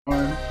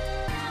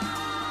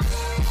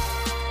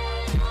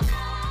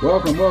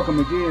Welcome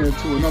again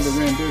to another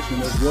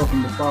rendition of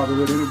Welcome to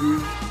Fatherhood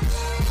Interviews.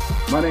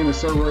 My name is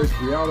Sir Royce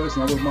Brialis,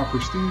 and I'm with my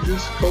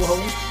prestigious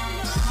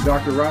co-host,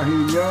 Dr.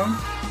 Raheem Young.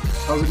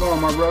 How's it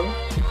going, my brother?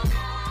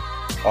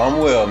 I'm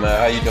well, man.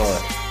 How you doing?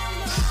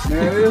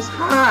 Man, it's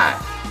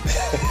hot.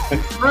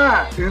 It's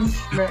hot. Man,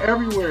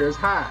 everywhere it's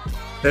hot.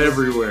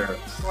 Everywhere.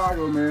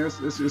 Chicago, man,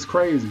 it's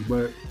crazy,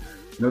 but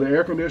the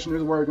air conditioner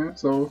is working,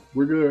 so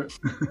we're good.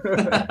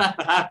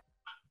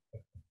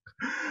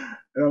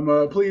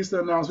 I'm pleased to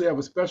announce we have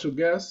a special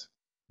guest,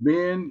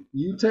 Ben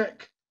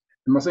Utecht.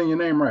 Am I saying your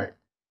name right?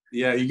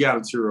 Yeah, you got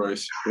it, Sir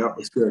Royce. Yep,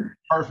 it's good.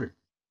 Perfect.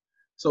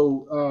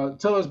 So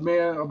tell us,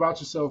 man, about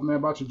yourself, man,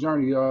 about your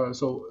journey. What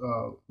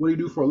do you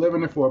do for a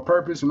living and for a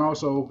purpose? And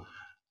also,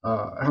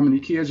 how many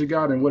kids you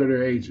got and what are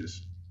their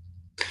ages?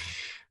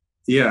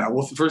 Yeah,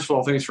 well, first of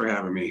all, thanks for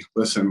having me.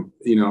 Listen,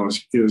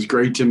 it was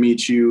great to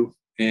meet you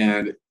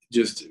and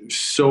just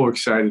so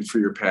excited for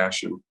your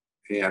passion.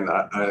 And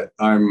I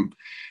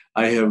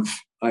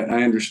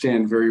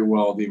understand very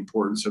well the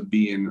importance of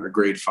being a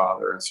great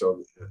father. And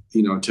so,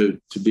 to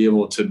be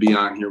able to be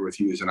on here with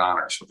you is an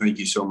honor. So thank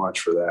you so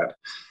much for that.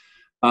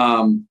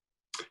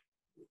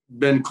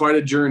 Been quite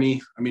a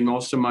journey. I mean,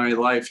 most of my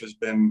life has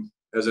been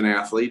as an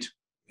athlete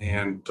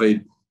and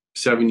played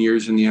 7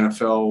 years in the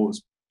NFL,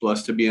 was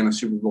blessed to be on a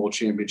Super Bowl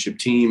championship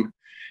team.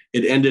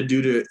 It ended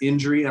due to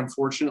injury,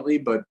 unfortunately,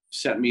 but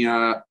set me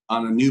on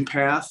a new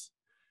path,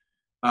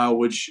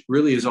 which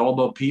really is all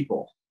about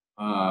people.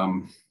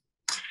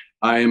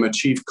 I am a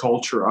chief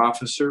culture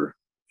officer,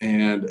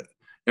 and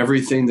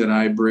everything that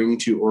I bring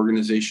to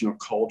organizational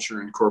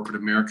culture in corporate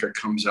America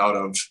comes out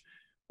of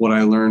what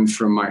I learned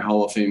from my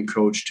Hall of Fame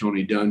coach,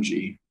 Tony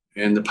Dungy,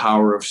 and the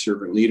power of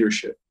servant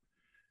leadership.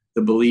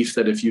 The belief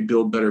that if you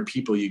build better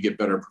people, you get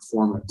better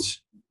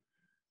performance.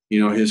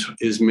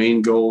 His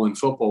main goal in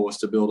football was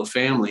to build a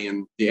family,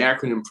 and the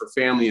acronym for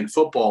family in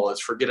football is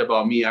forget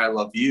about me, I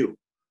love you.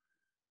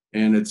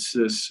 And it's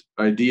this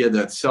idea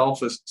that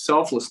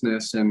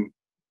selflessness and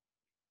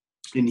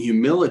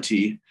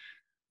humility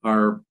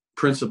are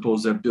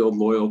principles that build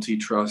loyalty,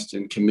 trust,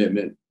 and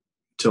commitment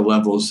to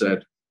levels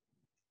that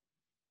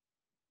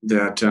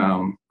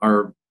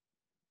are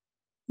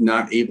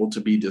not able to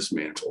be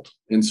dismantled.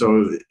 And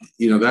so,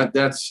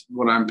 that's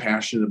what I'm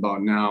passionate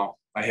about now.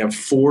 I have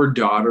 4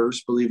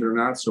 daughters, believe it or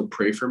not. So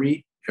pray for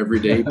me every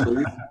day,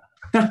 please.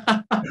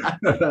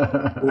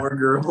 4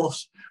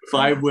 girls,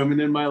 5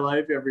 women in my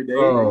life every day.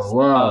 Oh,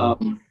 wow.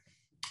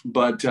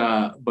 But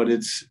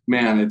it's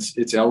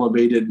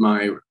elevated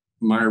my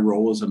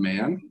role as a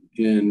man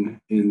in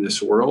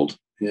this world,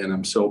 and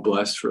I'm so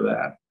blessed for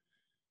that.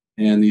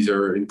 And these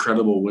are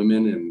incredible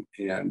women,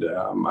 and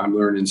I'm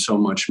learning so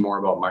much more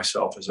about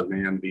myself as a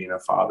man, being a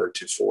father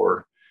to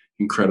 4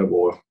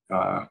 incredible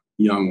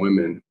young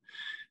women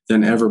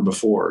than ever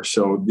before.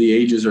 So the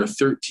ages are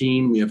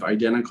 13. We have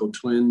identical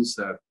twins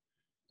that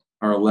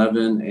are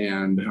 11,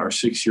 and our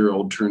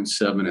 6-year-old turns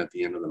 7 at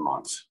the end of the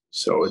month.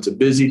 So it's a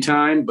busy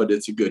time, but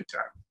it's a good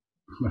time.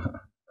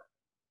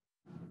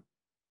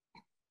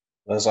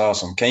 That's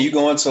awesome. Can you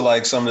go into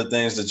like some of the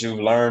things that you've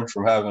learned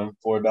from having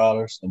 4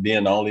 daughters and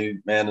being the only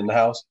man in the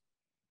house?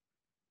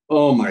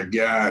 Oh my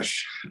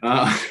gosh.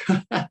 How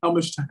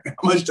much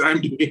time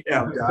do we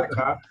have, Doc?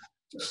 Huh?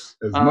 As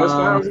much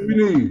time as we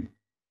need.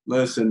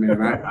 Listen,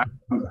 man,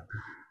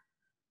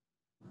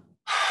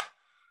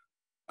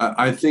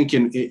 I think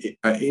and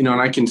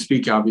I can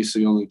speak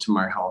obviously only to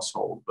my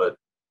household, but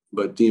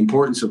the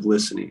importance of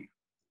listening,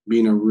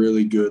 being a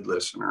really good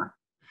listener,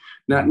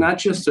 not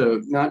just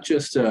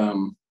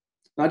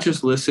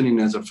listening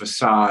as a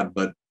facade,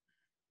 but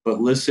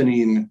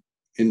listening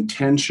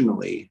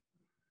intentionally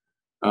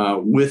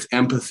with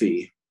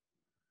empathy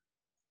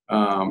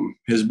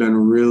has been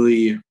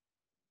really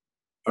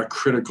a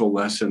critical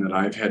lesson that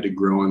I've had to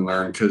grow and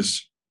learn.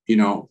 Because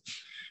I've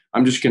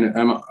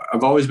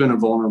always been a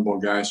vulnerable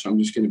guy, so I'm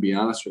just going to be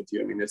honest with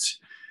you. I mean, it's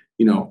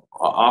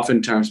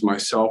oftentimes my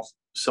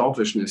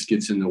selfishness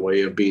gets in the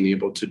way of being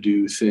able to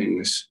do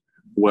things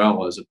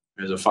well as a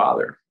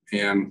father,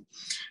 and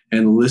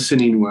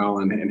listening well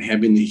and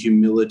having the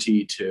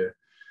humility to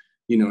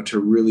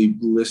really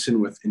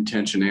listen with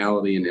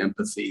intentionality and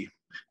empathy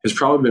has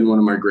probably been one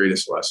of my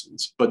greatest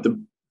lessons. But the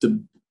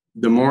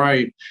more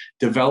I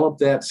develop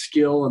that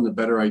skill and the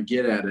better I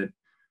get at it,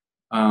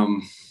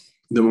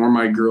 the more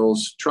my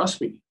girls trust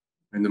me,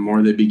 and the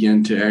more they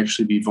begin to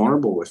actually be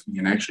vulnerable with me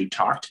and actually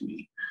talk to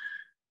me.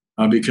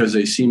 Because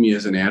they see me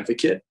as an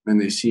advocate,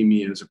 and they see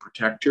me as a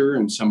protector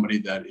and somebody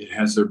that it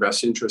has their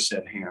best interests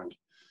at hand.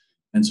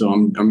 And so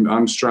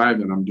I'm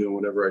striving. I'm doing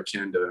whatever I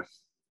can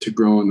to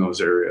grow in those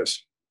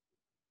areas.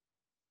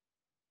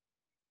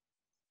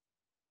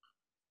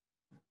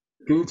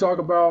 Can you talk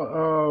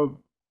about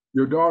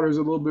your daughters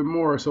a little bit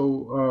more?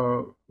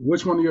 So,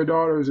 which one of your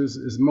daughters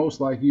is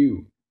most like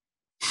you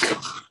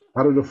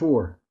out of the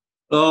 4?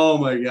 Oh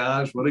my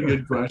gosh, what a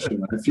good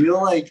question. I feel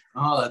like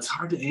that's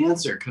hard to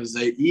answer because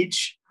they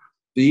each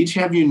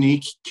have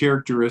unique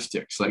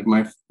characteristics. Like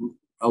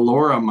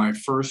Alora, my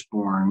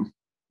firstborn,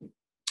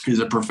 is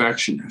a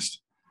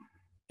perfectionist,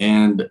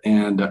 and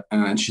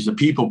she's a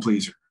people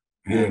pleaser.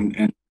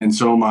 and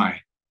so am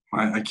I.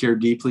 I care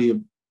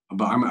deeply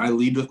about. I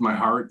lead with my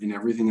heart in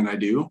everything that I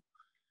do,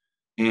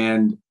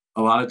 and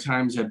a lot of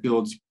times that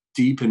builds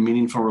deep and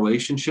meaningful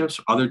relationships.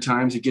 Other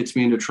times it gets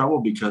me into trouble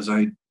because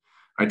I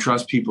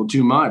trust people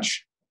too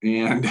much,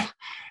 and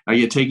I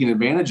get taken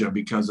advantage of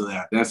because of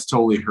that. That's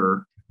totally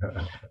her.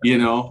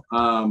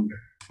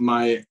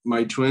 My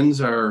twins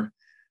they're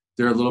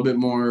a little bit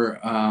more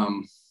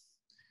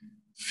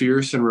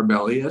fierce and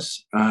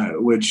rebellious,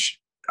 which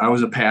I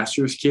was a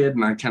pastor's kid,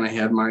 and I kind of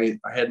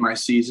had my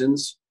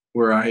seasons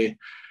where I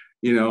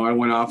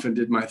went off and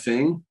did my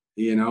thing,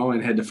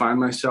 and had to find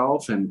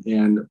myself,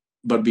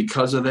 but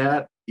because of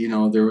that,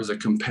 there was a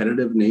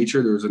competitive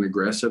nature, there was an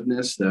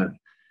aggressiveness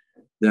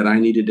that I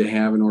needed to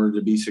have in order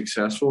to be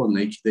successful, and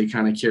they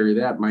kind of carry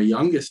that. My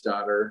youngest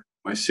daughter,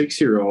 my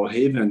 6-year-old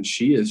Haven,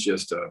 she is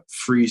just a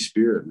free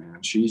spirit,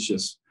 man. She's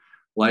just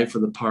life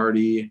of the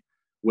party,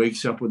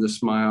 wakes up with a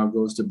smile,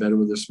 goes to bed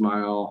with a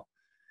smile,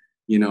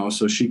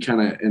 so she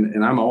kind of,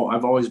 and I've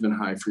always been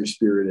high, free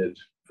spirited,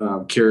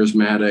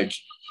 charismatic,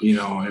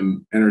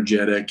 and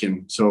energetic.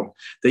 And so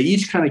they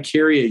each kind of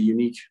carry a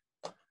unique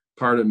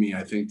part of me,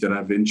 I think, that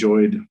I've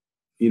enjoyed,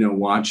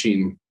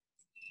 watching,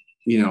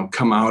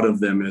 come out of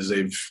them as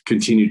they've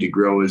continued to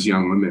grow as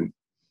young women.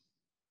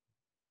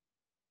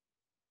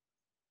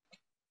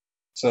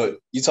 So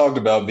you talked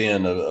about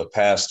being a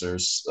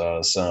pastor's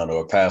son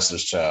or a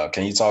pastor's child.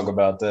 Can you talk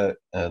about that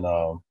and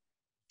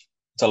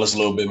tell us a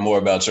little bit more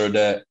about your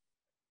dad?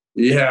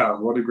 Yeah,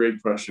 what a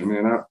great question,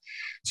 man. I'm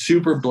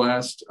super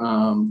blessed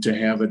to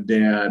have a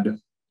dad.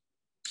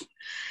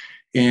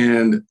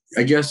 And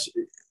I guess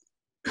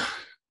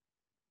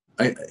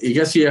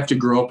you have to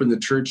grow up in the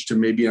church to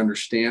maybe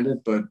understand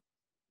it. But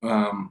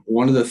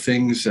one of the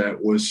things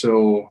that was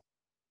so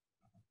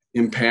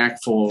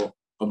impactful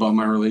about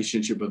my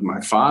relationship with my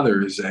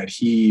father is that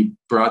he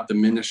brought the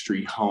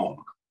ministry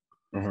home.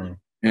 Mm-hmm.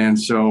 And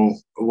so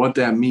what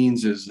that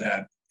means is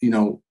that,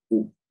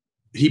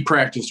 he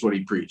practiced what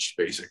he preached,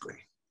 basically.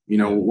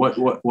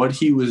 What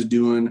he was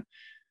doing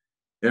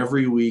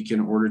every week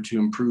in order to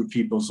improve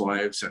people's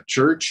lives at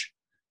church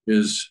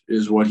is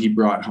what he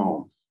brought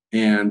home.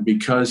 And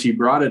because he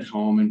brought it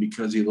home, and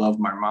because he loved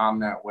my mom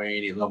that way,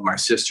 and he loved my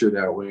sister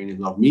that way, and he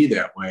loved me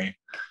that way,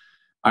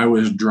 I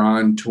was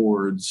drawn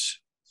towards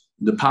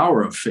the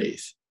power of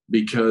faith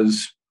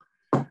because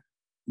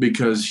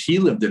he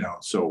lived it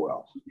out so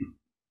well.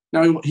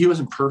 Now, he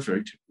wasn't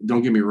perfect.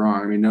 Don't get me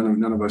wrong. I mean,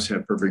 none of us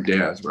had perfect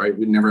dads, right?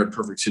 We never had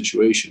perfect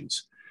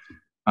situations.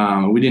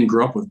 We didn't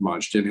grow up with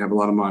much, didn't have a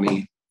lot of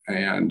money,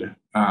 and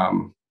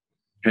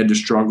had to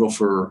struggle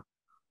for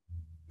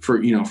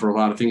a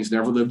lot of things.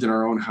 Never lived in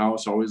our own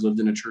house, always lived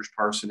in a church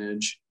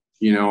parsonage,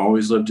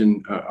 always lived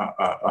in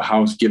a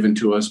house given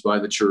to us by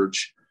the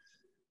church.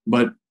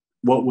 But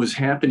what was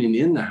happening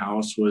in the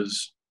house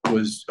was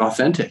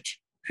authentic,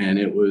 and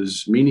it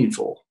was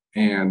meaningful.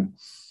 And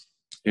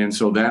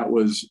so that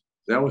was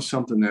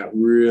something that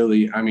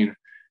really, I mean,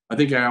 I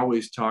think I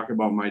always talk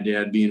about my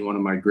dad being one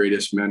of my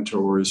greatest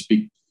mentors,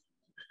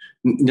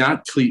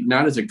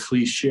 not as a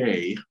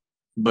cliche,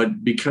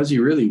 but because he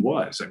really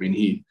was. I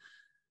mean,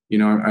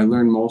 I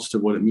learned most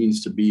of what it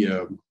means to be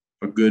a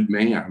good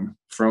man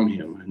from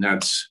him. And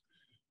that's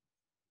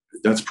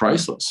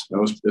priceless.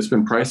 It's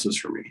been priceless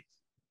for me.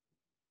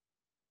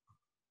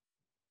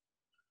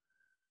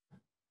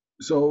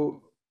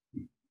 So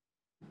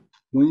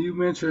when you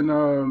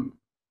mention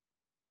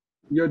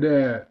your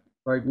dad,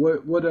 like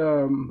what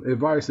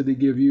advice did he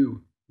give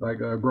you, like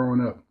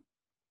growing up?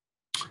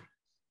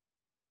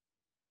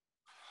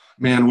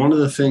 Man, one of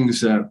the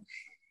things that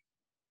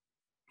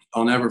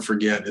I'll never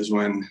forget is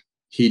when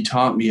he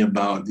taught me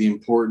about the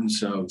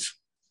importance of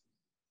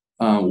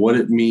what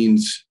it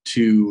means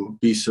to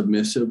be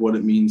submissive, what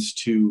it means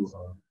to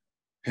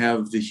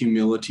have the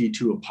humility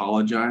to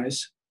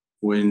apologize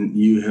when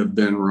you have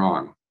been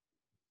wrong.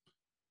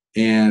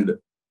 And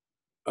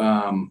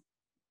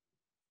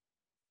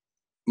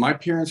my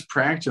parents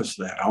practiced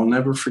that. I'll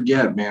never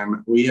forget,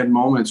 man. We had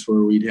moments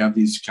where we'd have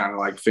these kind of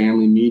like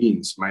family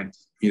meetings. My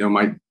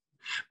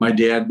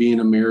dad being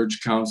a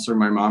marriage counselor,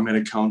 my mom had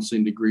a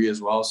counseling degree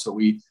as well. So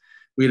we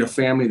had a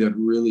family that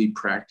really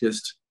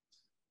practiced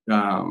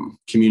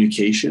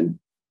communication.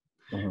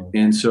 Uh-huh.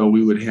 And so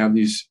we'd have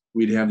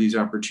these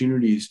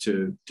opportunities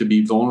to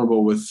be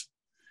vulnerable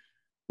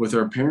with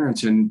our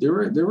parents. And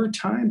there were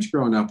times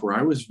growing up where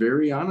I was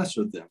very honest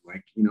with them.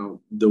 Like,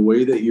 the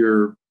way that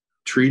you're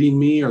treating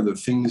me or the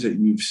things that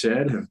you've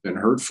said have been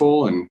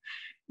hurtful.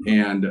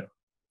 And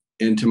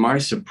to my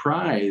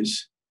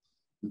surprise,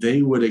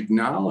 they would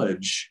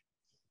acknowledge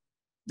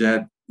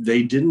that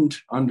they didn't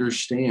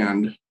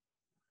understand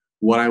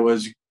what I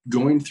was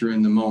going through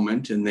in the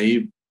moment. And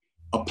they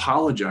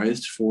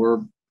apologized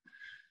for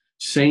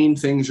saying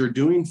things or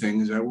doing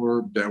things that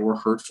were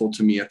hurtful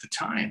to me at the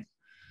time.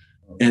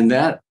 And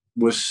that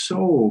was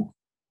so,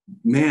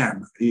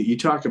 man, you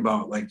talk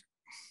about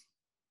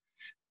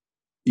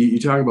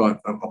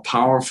a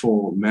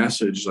powerful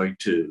message, like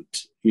to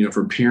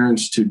for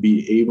parents to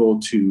be able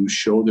to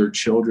show their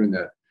children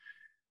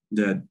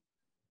that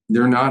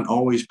they're not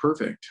always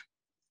perfect.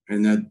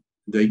 and that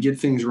they get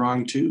things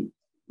wrong too,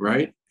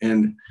 right?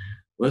 And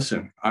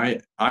listen, I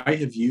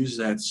have used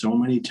that so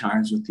many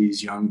times with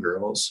these young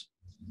girls.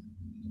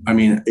 I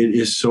mean, it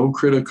is so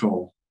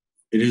critical.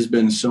 It has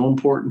been so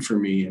important for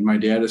me, and my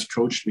dad has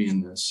coached me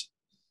in this.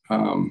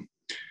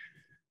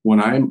 When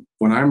I'm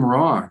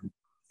wrong,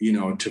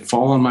 to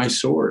fall on my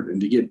sword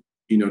and to get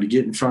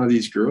in front of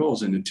these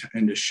girls and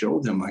to show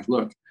them, like,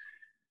 look,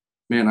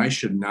 man, I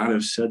should not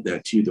have said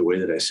that to you the way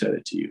that I said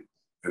it to you,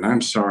 and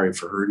I'm sorry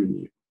for hurting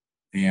you,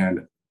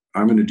 and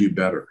I'm going to do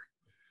better,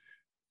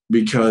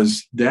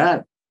 because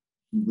that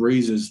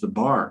raises the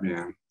bar,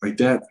 man. Like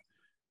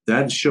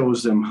that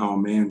shows them how a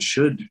man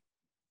should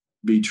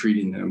be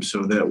treating them,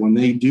 so that when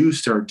they do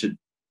start to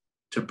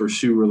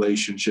pursue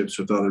relationships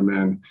with other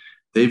men,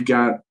 they've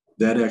got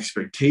that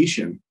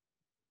expectation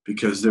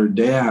because their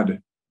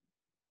dad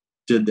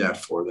did that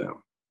for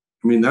them.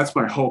 I mean, that's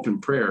my hope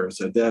and prayer, is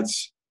that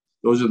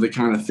those are the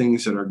kind of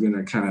things that are going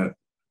to kind of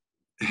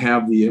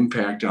have the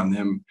impact on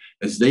them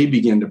as they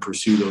begin to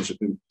pursue those,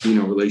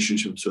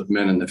 relationships with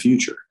men in the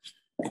future.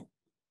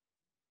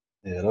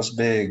 Yeah, that's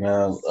big,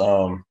 man.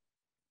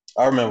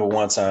 I remember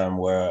one time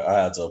where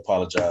I had to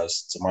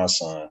apologize to my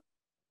son,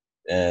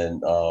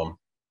 and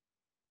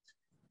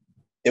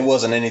it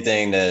wasn't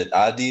anything that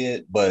I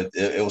did, but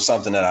it was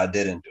something that I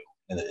didn't do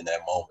in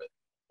that moment.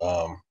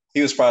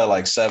 He was probably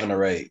like 7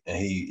 or 8, and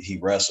he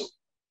wrestled,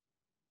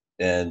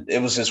 and it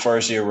was his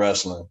first year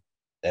wrestling,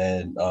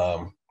 and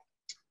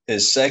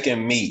his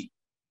second meet,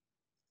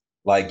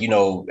 like,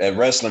 at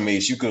wrestling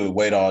meets, you could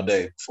wait all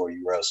day before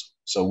you wrestle.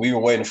 So we were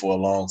waiting for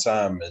a long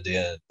time, and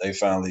then they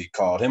finally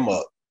called him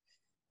up.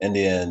 And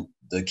then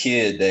the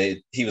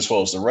kid he was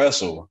supposed to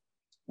wrestle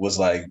was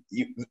like,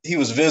 he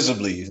was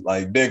visibly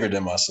like bigger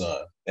than my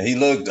son, and he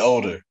looked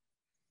older.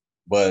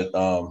 But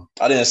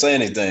I didn't say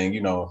anything.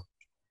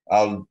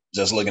 I was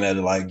just looking at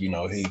it like,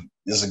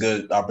 it's a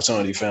good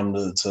opportunity for him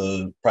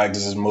to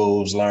practice his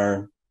moves,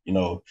 learn,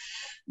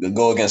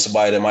 go against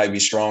somebody that might be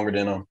stronger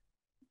than him,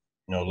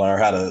 learn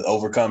how to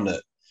overcome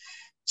that.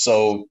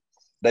 So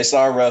they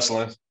started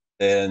wrestling,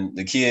 and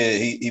the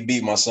kid, he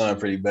beat my son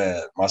pretty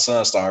bad. My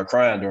son started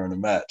crying during the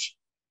match.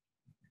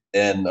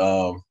 And,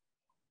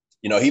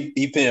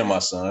 he pinned my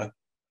son.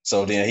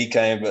 So then he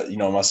came, but,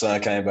 my son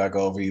came back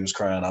over. He was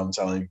crying. I'm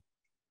telling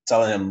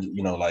him,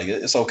 like,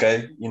 it's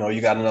okay.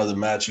 You got another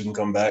match. You can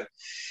come back.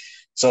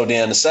 So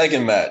then the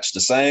second match, the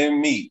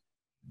same meet,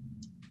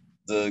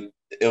 it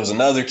was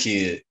another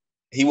kid.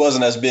 He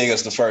wasn't as big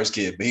as the first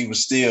kid, but he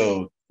was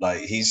still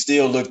like, he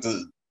still looked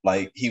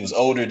like he was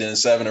older than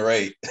 7 or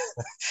 8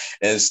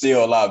 and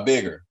still a lot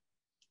bigger.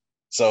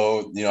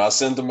 So, I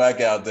sent him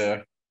back out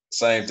there.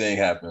 Same thing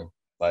happened.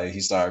 Like,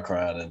 he started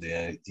crying, and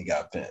then he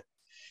got pinned.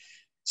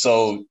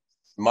 So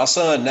my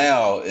son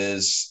now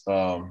is,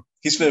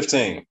 he's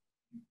 15.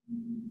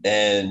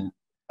 And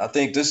I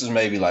think this is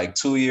maybe like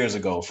 2 years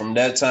ago. From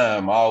that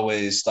time, I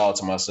always thought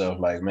to myself,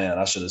 like, man,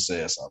 I should have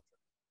said something.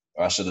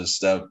 Or I should have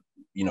stepped,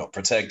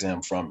 protect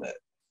him from that.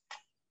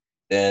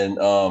 And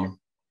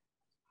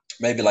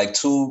maybe like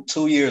two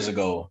years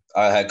ago,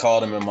 I had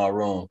called him in my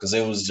room because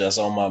it was just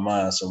on my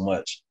mind so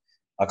much.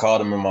 I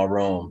called him in my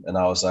room, and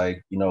I was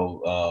like,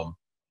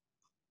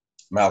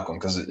 Malcolm,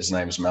 because his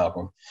name is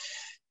Malcolm,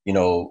 in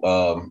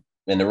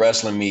the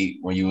wrestling meet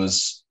when you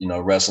was,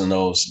 wrestling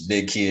those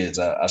big kids,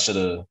 I should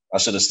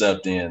have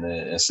stepped in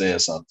and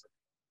said something.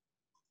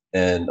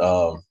 And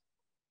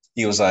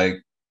he was like,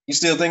 "You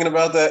still thinking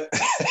about that?"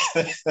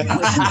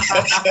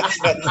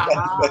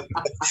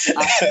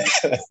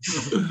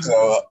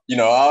 So,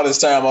 all this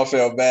time I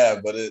felt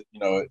bad, but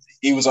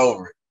he was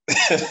over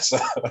it. So,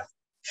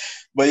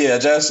 but yeah,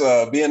 just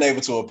being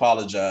able to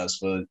apologize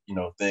for,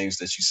 things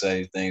that you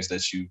say, things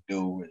that you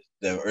do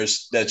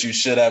that you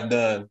should have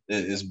done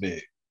is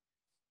big.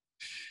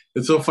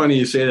 It's so funny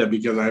you say that,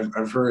 because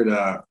I've heard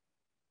a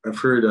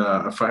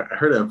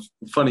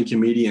funny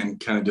comedian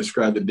kind of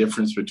describe the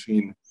difference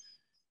between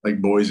like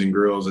boys and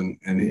girls, and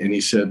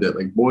he said that,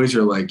 like, boys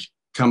are like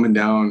coming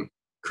down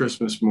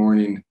Christmas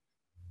morning,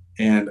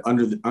 and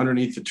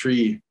underneath the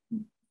tree,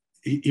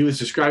 he was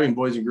describing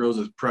boys and girls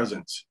as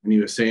presents, and he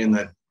was saying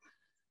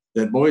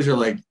that boys are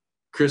like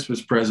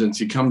Christmas presents.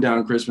 You come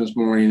down Christmas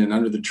morning, and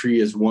under the tree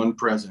is one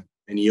present,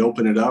 and you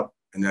open it up,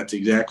 and that's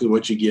exactly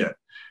what you get.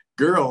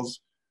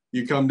 Girls,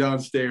 you come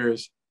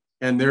downstairs,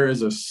 and there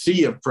is a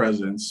sea of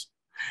presents,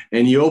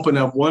 and you open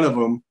up one of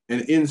them,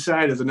 and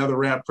inside is another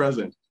wrapped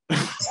present.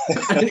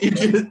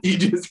 you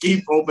just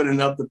keep opening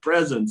up the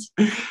presents.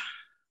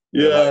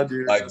 Yeah,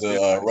 dude. Like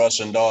the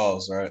Russian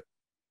dolls, right?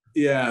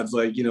 Yeah, it's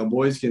like,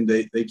 boys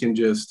they can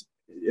just,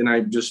 and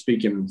I'm just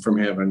speaking from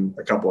having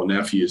a couple of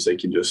nephews, they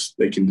can throw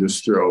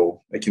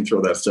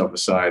that stuff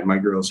aside. My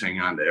girls hang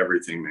on to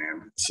everything,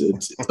 man.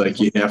 It's like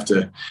you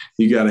gotta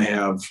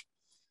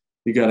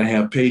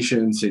have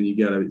patience, and you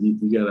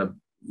gotta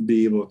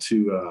be able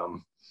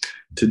to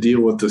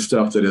deal with the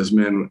stuff that as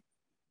men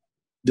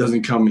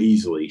doesn't come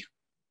easily.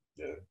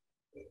 Yeah,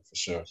 for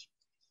sure.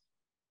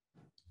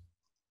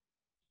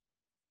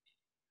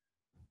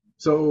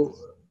 So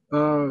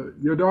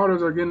your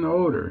daughters are getting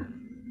older.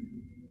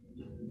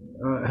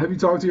 Have you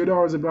talked to your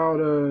daughters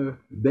about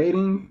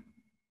dating?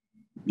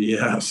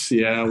 Yes,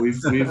 yeah,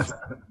 we've had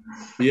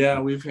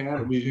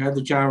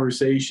the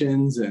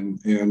conversations, and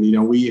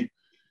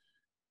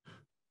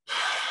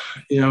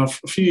a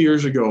few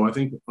years ago, I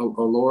think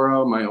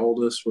Alora, my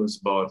oldest, was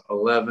about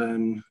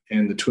 11,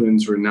 and the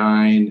twins were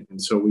 9,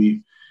 and so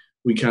we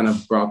kind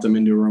of brought them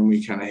into a room.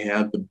 We kind of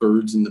had the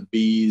birds and the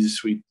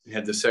bees. We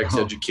had the sex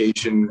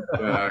education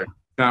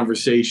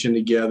conversation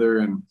together,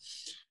 and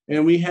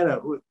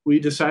we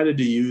decided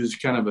to use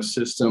kind of a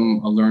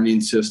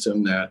learning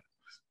system that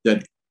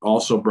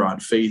also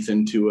brought faith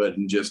into it,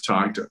 and just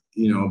talked,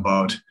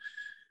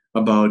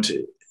 about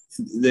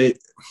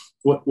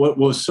what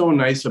was so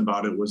nice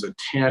about it was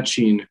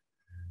attaching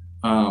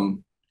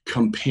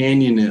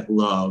companionate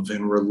love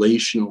and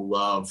relational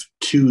love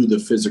to the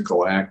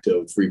physical act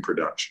of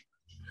reproduction,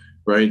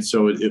 right?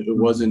 So it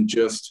wasn't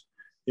just,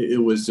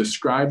 it was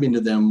describing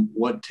to them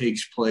what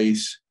takes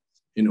place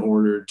in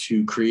order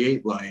to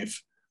create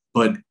life,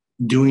 but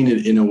doing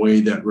it in a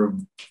way that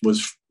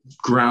was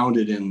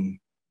grounded in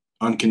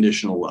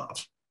unconditional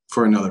love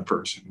for another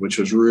person, which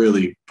was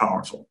really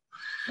powerful.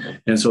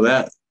 And so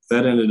that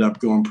ended up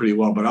going pretty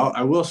well. But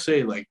I will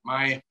say, like,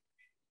 my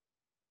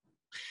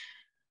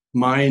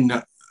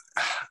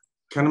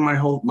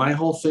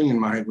whole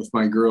thing with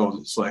my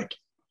girls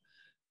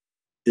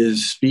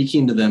is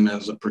speaking to them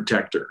as a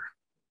protector.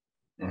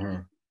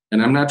 Mm-hmm.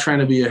 And I'm not trying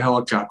to be a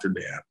helicopter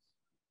dad,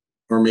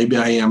 or maybe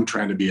I am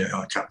trying to be a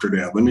helicopter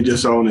dad. Let me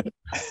just own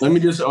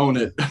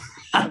it.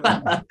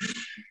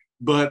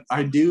 But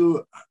I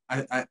do,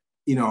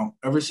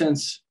 ever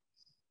since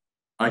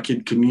I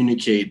could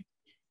communicate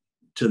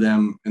to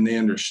them and they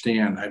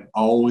understand, I've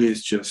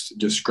always just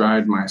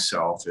described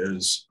myself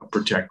as a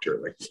protector.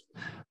 Like,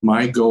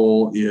 my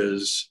goal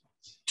is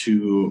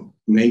to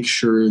make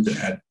sure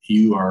that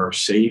you are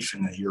safe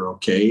and that you're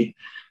okay.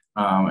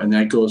 And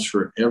that goes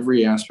for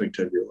every aspect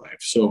of your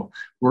life. So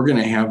we're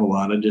going to have a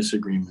lot of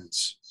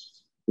disagreements.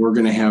 We're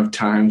going to have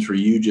times where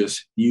you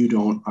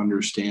don't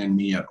understand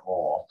me at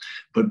all.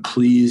 But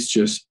please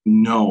just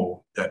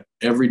know that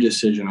every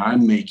decision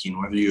I'm making,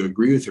 whether you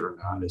agree with it or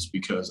not, is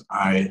because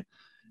I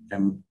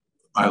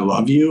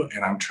love you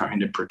and I'm trying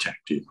to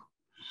protect you.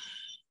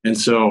 And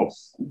so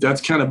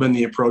that's kind of been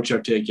the approach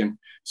I've taken.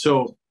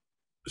 So,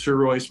 Sir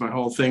Royce, my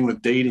whole thing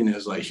with dating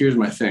is like, here's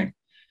my thing.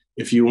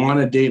 If you want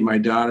to date my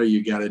daughter,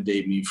 you got to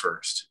date me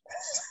first.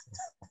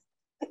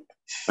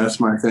 That's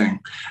my thing.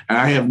 And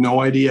I have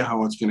no idea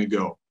how it's going to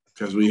go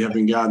because we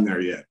haven't gotten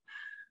there yet.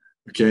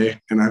 Okay.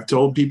 And I've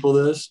told people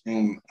this,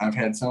 and I've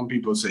had some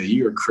people say,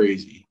 you're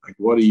crazy. Like,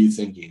 what are you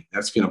thinking?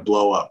 That's going to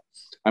blow up.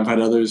 I've had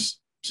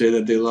others say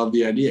that they love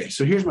the idea.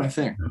 So here's my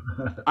thing.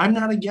 I'm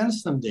not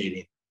against them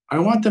dating. I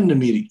want them to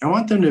meet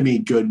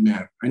good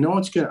men. I know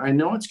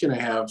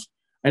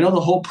the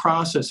whole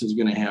process is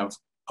going to have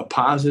a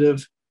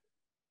positive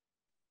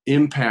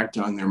impact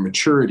on their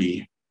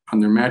maturity, on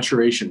their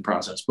maturation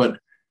process. But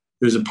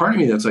there's a part of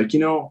me that's like,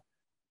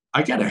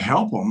 I got to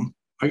help them.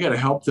 I got to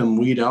help them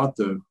weed out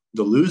the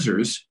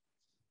losers.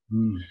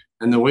 And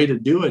the way to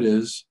do it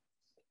is,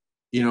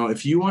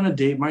 if you want to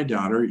date my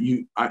daughter,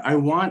 I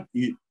want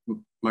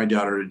my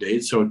daughter to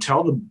date. So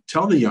tell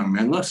the young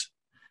man, listen,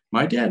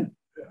 my dad,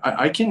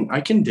 I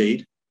can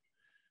date,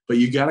 but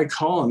you got to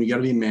call him. You got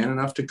to be man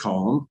enough to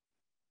call him,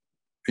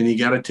 and you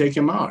got to take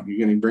him out.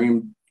 You're going to bring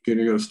him, going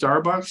to go to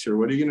Starbucks, or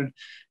what are you going to,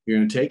 you're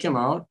going to take him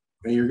out,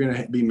 and you're going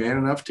to be man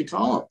enough to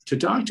call him, to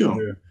talk to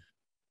him.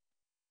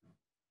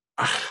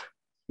 Yeah.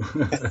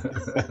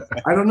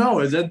 I don't know.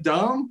 Is that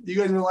dumb? You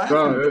guys are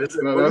laughing. That's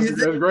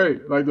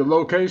great. Like, the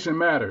location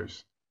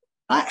matters.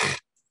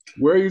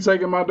 Where are you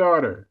taking my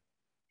daughter?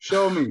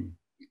 Show me.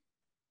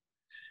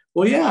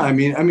 Well, yeah. I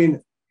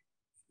mean,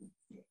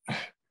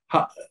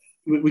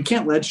 we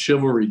can't let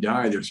chivalry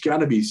die. There's got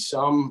to be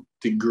some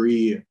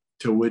degree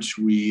to which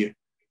we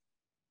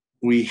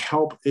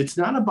help. It's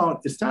not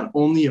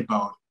only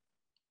about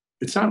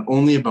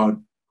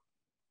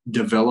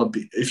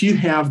developing. If you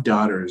have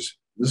daughters,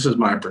 this is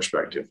my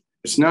perspective.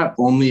 It's not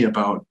only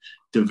about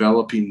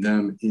developing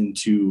them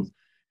into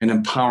and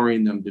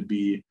empowering them to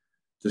be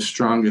the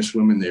strongest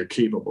women they're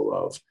capable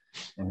of,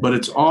 but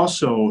it's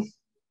also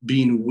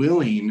being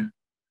willing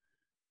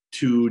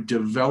to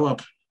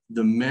develop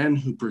the men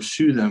who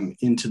pursue them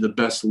into the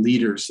best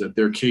leaders that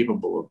they're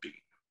capable of being.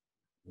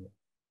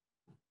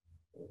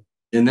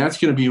 And that's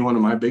going to be one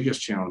of my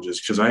biggest challenges,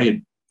 because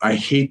I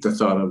hate the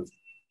thought of,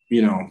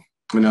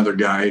 another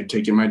guy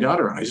taking my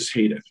daughter. I just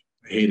hate it.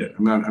 I hate it.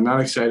 I'm not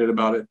excited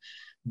about it.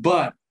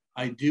 But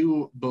I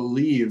do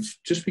believe,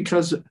 just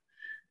because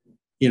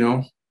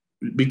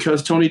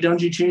Tony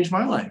Dungy changed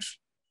my life.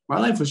 My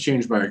life was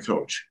changed by a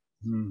coach.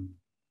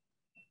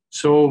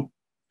 So,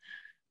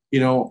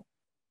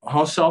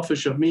 how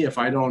selfish of me if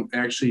I don't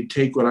actually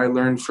take what I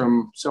learned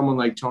from someone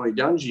like Tony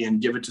Dungy and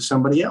give it to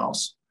somebody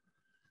else.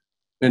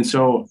 And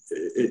so,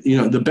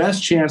 the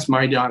best chance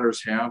my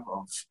daughters have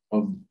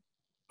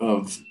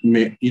of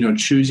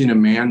choosing a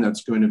man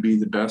that's going to be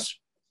the best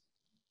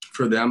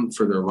for them,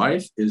 for their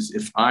life, is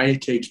if I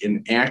take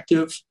an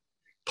active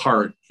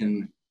part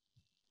in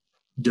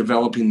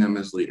developing them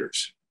as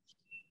leaders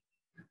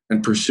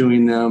and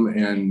pursuing them.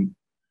 And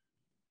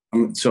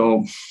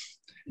so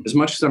as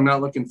much as I'm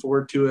not looking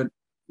forward to it,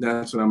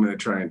 that's what I'm going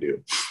to try and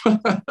do.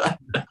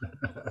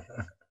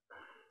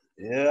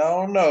 Yeah, I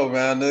don't know,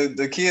 man.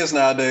 The kids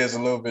nowadays are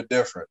a little bit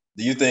different.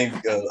 Do you think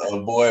a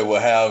boy will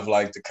have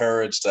like the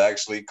courage to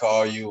actually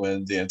call you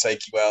and then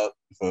take you out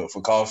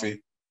for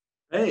coffee?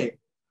 Hey,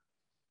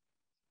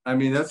 I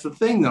mean, that's the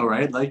thing though,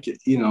 right? Like,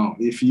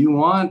 if you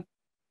want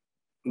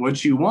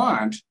what you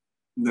want,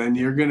 then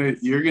you're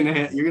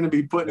gonna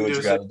be put Do what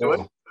you gotta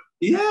do.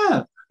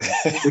 Yeah.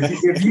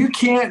 if you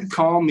can't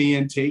call me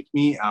and take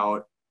me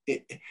out,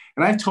 and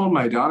I've told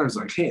my daughters,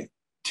 like, hey,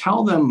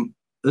 tell them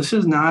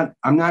he's not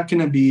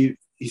going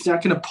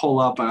to pull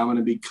up and I'm going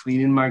to be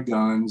cleaning my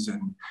guns.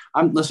 And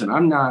I'm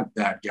not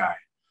that guy.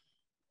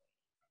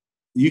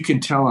 You can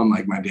tell him,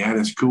 like, my dad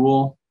is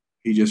cool.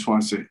 He just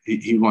wants to,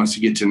 he wants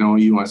to get to know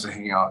you, wants to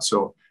hang out.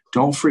 So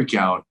don't freak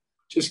out.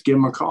 Just give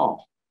him a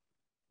call.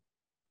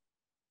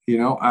 I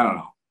don't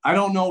know. I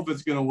don't know if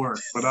it's going to work,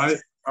 but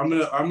I'm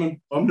going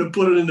to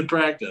put it into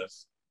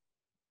practice.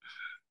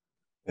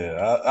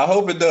 Yeah, I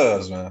hope it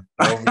does, man.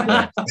 I hope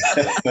it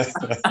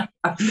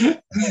does.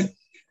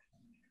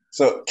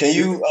 So can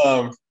you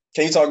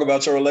talk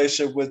about your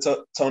relationship with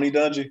Tony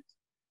Dungy?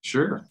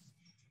 Sure.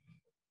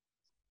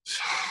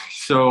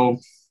 So,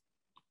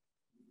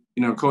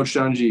 Coach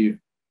Dungy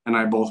and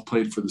I both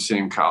played for the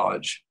same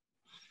college.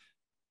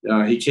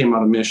 He came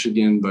out of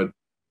Michigan, but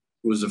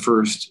was the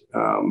first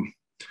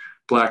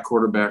black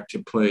quarterback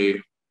to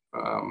play.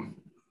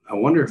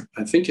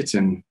 I think it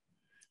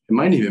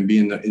might even be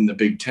in the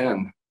Big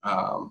Ten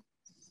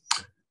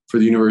for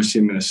the University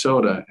of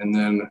Minnesota. And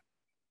then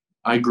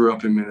I grew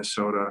up in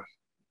Minnesota,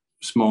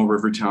 small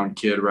river town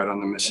kid right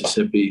on the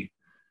Mississippi,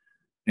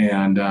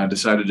 and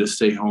decided to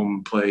stay home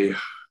and play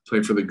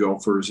for the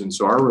Gophers. And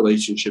so our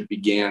relationship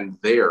began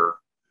there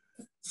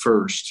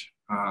first.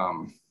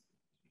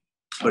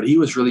 But he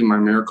was really my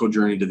miracle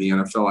journey to the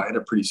NFL. I had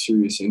a pretty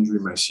serious injury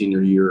my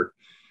senior year.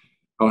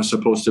 I was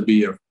supposed to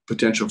be a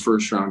potential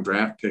first-round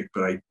draft pick,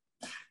 but I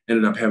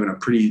ended up having a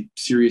pretty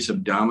serious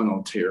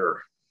abdominal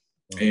tear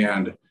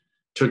and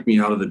took me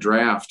out of the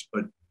draft.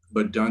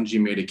 But Dungy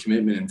made a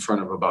commitment in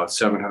front of about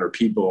 700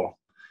 people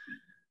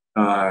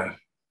at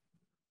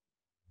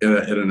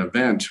an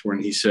event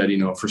when he said,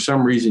 for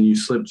some reason you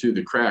slipped through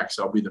the cracks,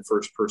 I'll be the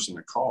first person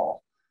to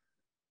call.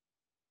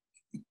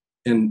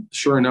 And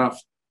sure enough,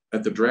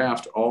 at the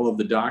draft, all of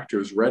the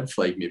doctors red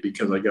flagged me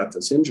because I got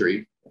this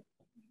injury.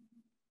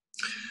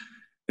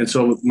 And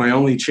so my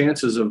only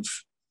chances of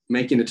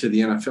making it to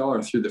the NFL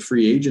are through the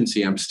free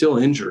agency. I'm still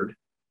injured.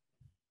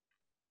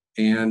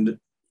 And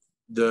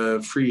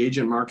the free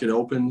agent market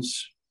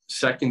opens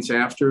seconds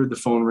after the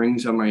phone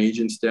rings on my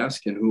agent's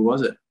desk. And who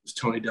was it? It was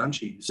Tony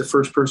Dungy. He's the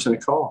first person to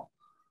call.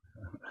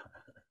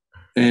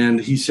 And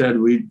he said,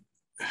 we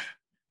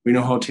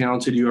know how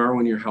talented you are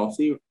when you're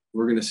healthy.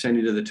 We're going to send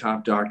you to the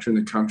top doctor in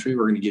the country.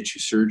 We're going to get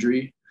you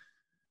surgery.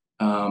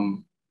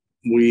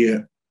 We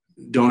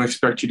don't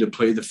expect you to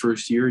play the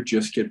first year.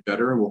 Just get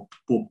better.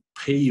 We'll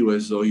pay you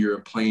as though you're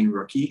a playing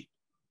rookie.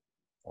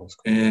 Cool.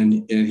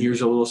 And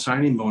here's a little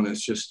signing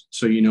bonus, just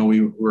so you know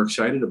we're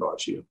excited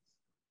about you.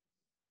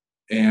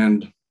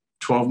 And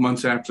 12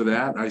 months after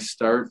that, I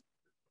start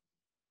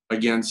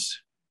against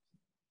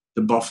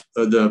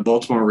the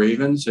Baltimore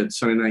Ravens at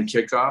Sunday night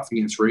kickoff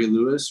against Ray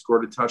Lewis,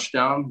 scored a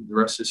touchdown. The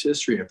rest is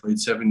history. I played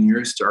 7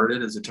 years,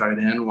 started as a tight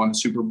end, won a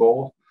Super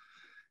Bowl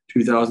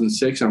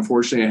 2006.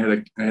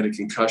 Unfortunately, I had a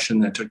concussion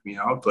that took me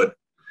out, but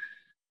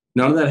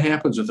none of that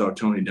happens without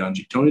Tony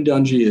Dungy. Tony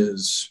Dungy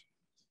is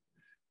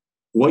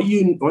what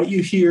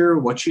you hear,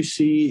 what you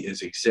see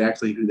is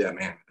exactly who that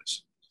man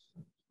is.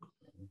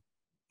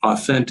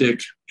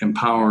 Authentic,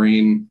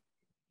 empowering,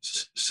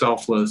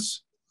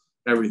 selfless,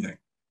 everything.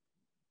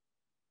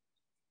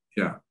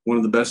 Yeah, one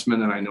of the best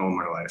men that I know in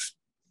my life.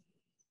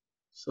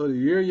 So the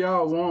year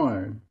y'all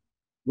won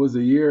was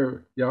the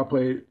year y'all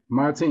played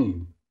my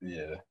team.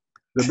 Yeah.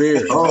 The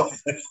Bears.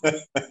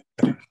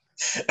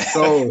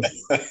 So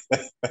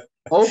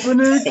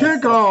opening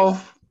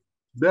kickoff,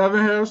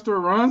 Devin Hester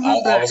runs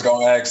it back. I was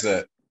going to ask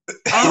that.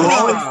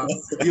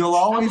 You'll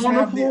always I'm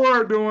on the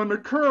floor doing the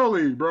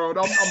curly, bro.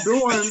 I'm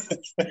doing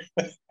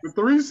the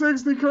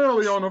 360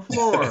 curly on the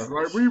floor.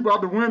 Like, we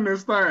about to win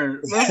this thing.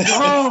 Let's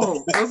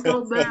go. Let's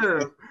go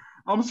Bears.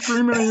 I'm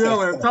screaming and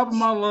yelling at top of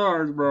my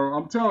lungs, bro.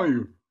 I'm telling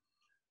you.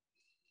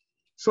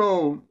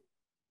 So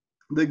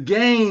the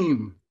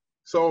game.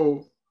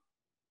 So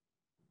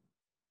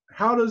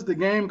how does the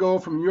game go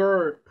from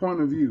your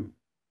point of view?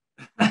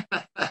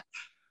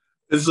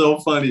 It's so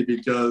funny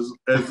because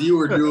as you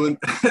were doing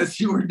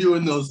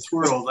those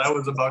twirls, I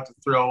was about to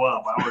throw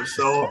up. I was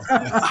so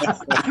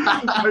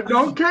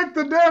don't kick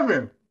the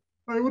Devin.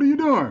 Like, what are you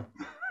doing?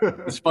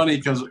 It's funny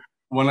because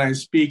when I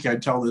speak, I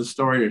tell this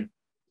story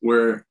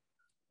where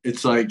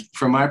it's like,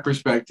 from my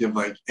perspective,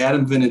 like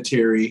Adam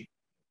Vinatieri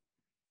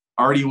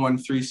already won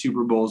 3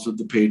 Super Bowls with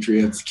the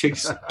Patriots,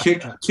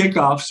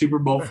 kickoff Super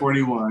Bowl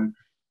 41.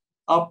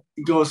 up,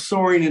 goes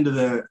soaring into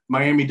the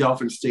Miami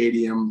Dolphin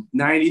Stadium,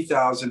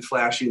 90,000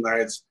 flashing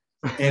lights.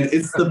 And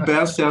it's the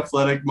best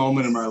athletic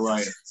moment in my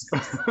life.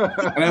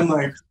 And I'm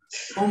like,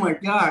 oh my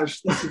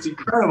gosh, this is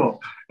incredible.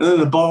 And then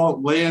the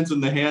ball lands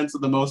in the hands of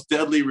the most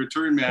deadly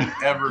return man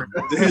ever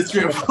in the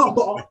history of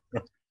football.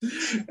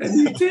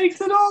 And he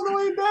takes it all the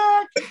way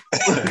back.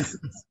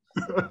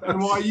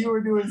 And while you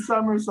were doing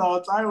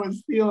somersaults, I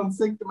was feeling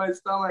sick to my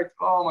stomach.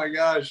 Oh my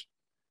gosh.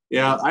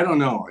 Yeah, I don't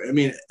know. I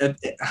mean,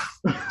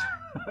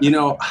 you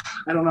know,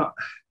 I don't know.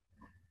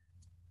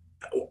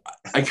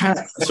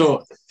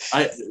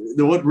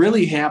 What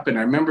really happened,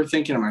 I remember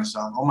thinking to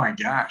myself, oh my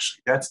gosh,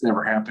 that's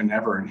never happened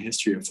ever in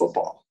history of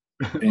football.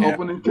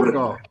 Opening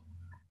kickoff.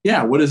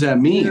 Yeah, what does that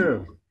mean?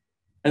 Yeah.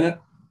 And then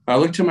I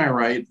look to my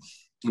right,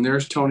 and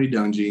there's Tony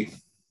Dungy,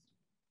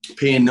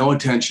 paying no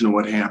attention to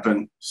what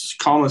happened.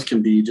 Calm as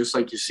can be, just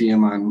like you see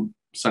him on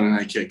Sunday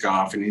Night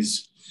Kickoff. And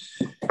he's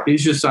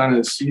just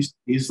on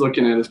he's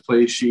looking at his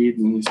play sheet,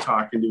 and he's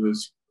talking to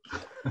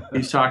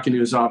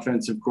his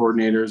offensive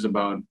coordinators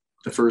about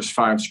the first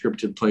 5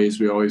 scripted plays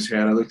we always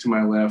had. I look to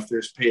my left,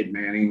 there's Peyton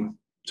Manning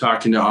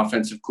talking to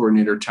offensive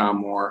coordinator Tom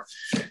Moore,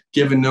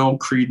 giving no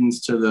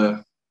credence to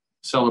the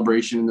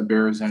celebration in the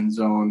Bears end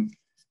zone.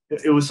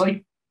 It was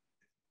like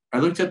I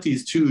looked at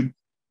these 2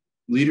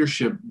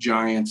 leadership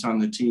giants on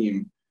the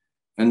team,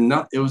 and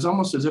it was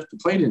almost as if the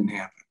play didn't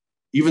happen.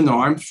 Even though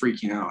I'm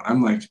freaking out,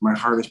 I'm like, my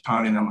heart is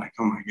pounding. I'm like,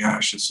 oh my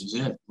gosh, this is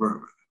it. We're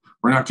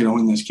not going to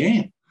win this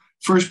game.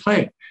 First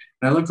play.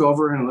 And I look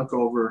over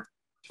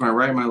to my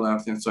right and my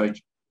left, and it's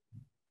like,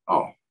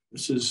 oh,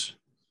 this is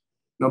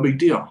no big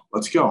deal.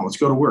 Let's go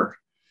to work.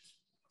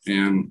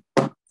 And,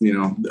 you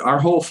know, our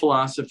whole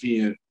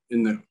philosophy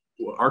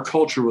our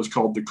culture was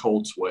called the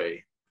Colts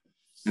way.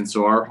 And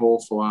so our whole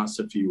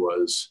philosophy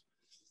was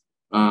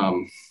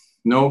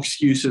no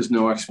excuses,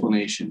 no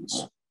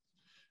explanations.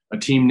 A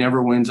team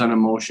never wins on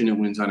emotion, it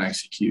wins on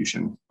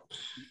execution.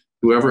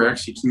 Whoever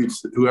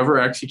executes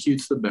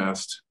the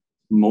best,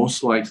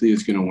 most likely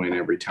is going to win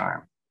every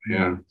time.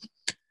 Yeah.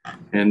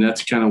 And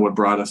that's kind of what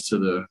brought us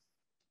to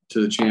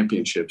the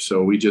championship.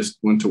 So we just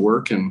went to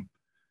work, and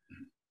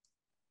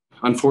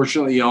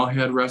unfortunately y'all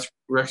had Rex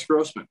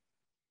Grossman.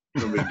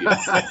 No big deal.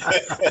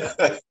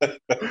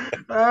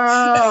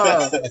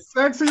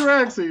 Sexy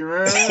Rexy,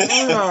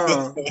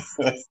 man.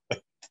 Yeah.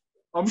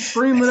 I'm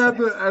screaming at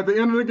the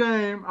end of the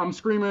game. I'm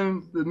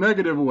screaming the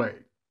negative way.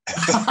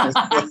 Like,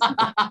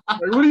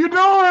 what are you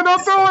doing?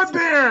 Don't throw it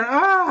there.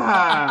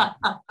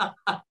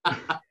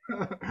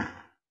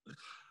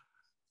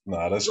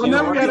 Nah, that's I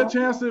never got a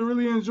chance to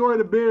really enjoy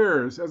the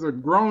Bears as a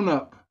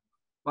grown-up.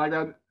 Like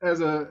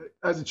as a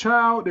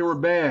child, they were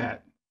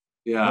bad.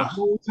 Yeah. The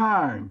whole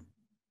time.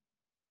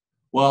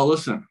 Well,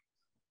 listen.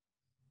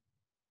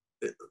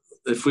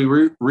 If we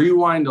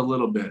rewind a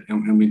little bit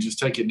and we just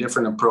take a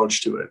different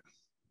approach to it,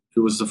 it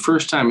was the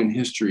first time in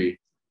history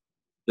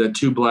that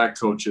 2 black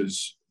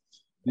coaches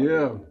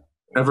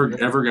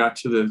ever got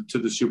to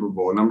the Super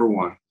Bowl, number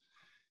 1.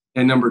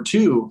 And number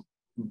 2,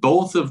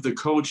 both of the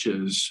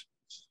coaches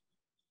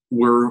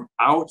were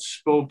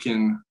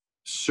outspoken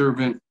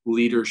servant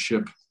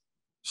leadership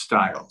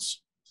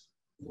styles.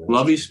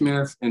 Lovie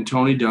Smith and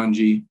Tony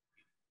Dungy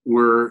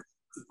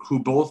who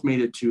both made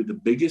it to the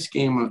biggest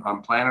game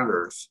on planet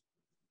Earth.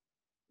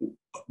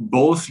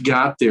 Both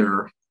got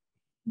there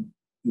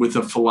with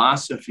a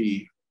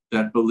philosophy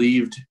that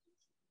believed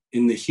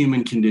in the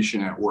human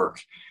condition at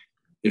work.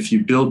 If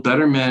you build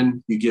better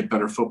men, you get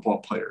better football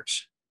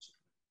players.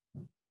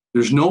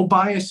 There's no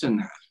bias in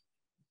that.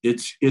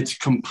 It's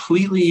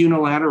completely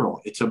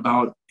unilateral. It's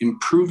about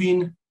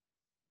improving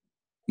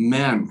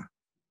men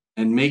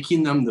and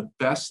making them the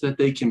best that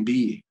they can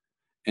be.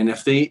 And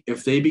if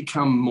they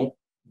become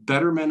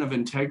better men of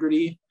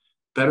integrity,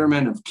 better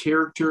men of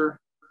character,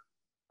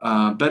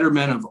 better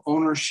men of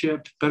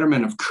ownership, better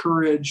men of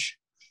courage,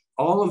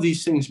 all of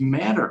these things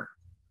matter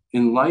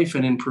in life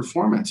and in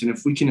performance. And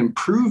if we can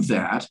improve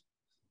that,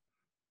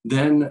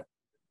 then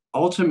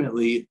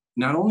ultimately,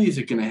 not only is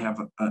it going to have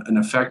an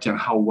effect on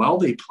how well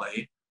they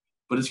play,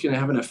 but it's going to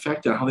have an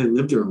effect on how they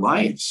live their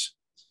lives.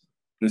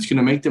 And it's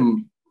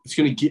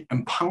going to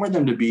empower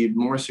them to be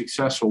more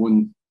successful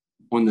when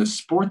the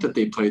sport that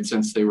they played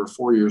since they were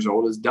 4 years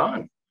old is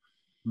done.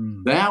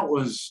 That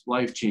was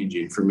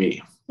life-changing for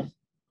me.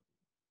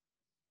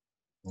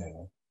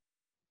 Yeah.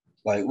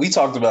 Like we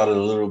talked about it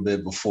a little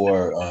bit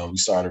before we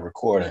started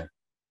recording,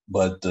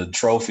 but the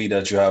trophy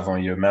that you have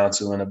on your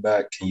mantle in the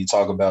back, can you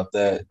talk about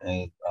that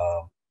and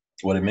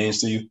what it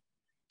means to you?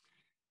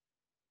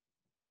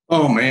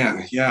 Oh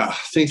man, yeah.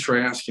 Thanks for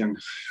asking,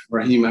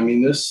 Raheem. I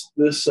mean, this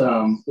is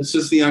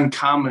the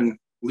Uncommon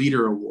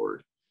Leader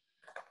Award,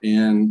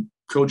 and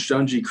Coach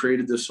Dungy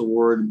created this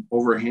award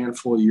over a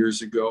handful of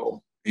years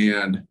ago,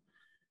 and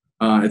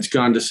it's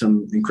gone to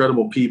some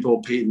incredible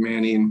people: Peyton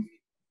Manning,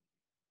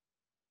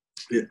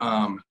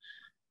 Ben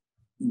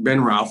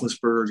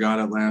Roethlisberger got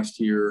it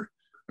last year.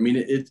 I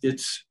mean,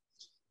 it's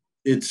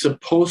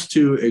supposed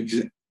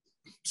to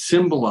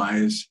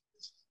symbolize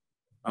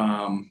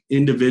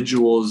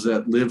individuals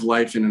that live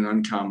life in an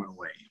uncommon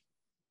way.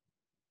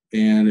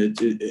 and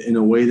it in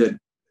a way that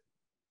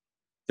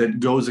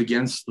goes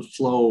against the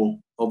flow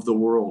of the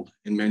world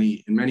in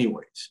many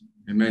ways,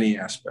 in many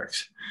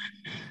aspects.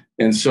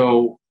 And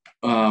so,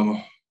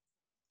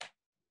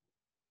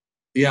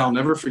 yeah, I'll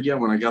never forget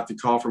when I got the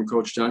call from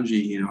Coach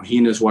Dungy. You know, he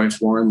and his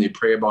wife Lauren, they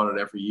pray about it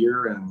every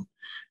year, and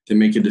they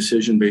make a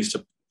decision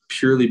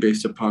purely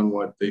based upon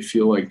what they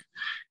feel like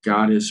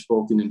God has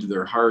spoken into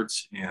their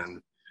hearts.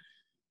 And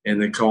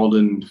they called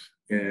and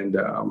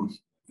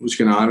was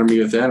going to honor me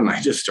with that. And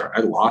I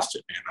lost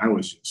it,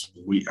 man.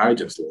 I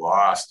just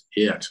lost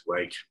it,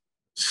 like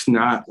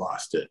snot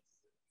lost it.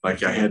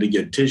 Like I had to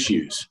get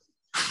tissues.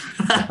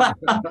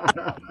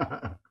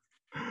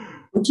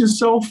 Which is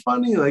so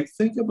funny. Like,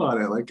 think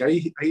about it. Like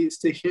I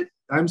used to hit,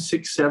 I'm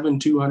 6'7",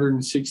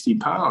 260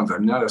 pounds.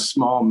 I'm not a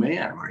small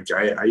man. Like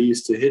I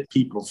used to hit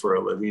people for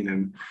a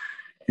living,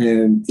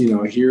 and, you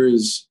know, here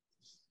is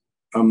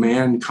a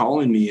man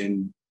calling me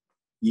and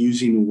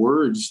using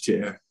words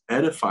to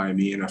edify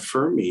me and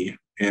affirm me.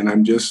 And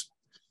I'm just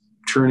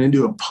turned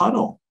into a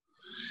puddle.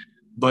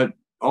 But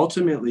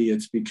ultimately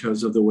it's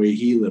because of the way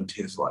he lived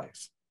his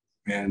life.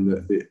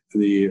 And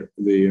the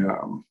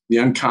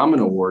Uncommon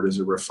Award is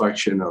a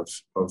reflection of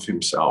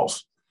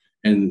himself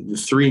and the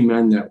three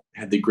men that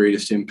had the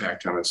greatest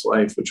impact on his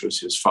life, which was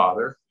his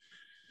father,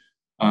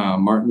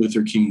 Martin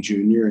Luther King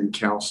Jr., and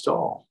Cal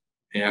Stahl,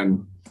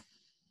 and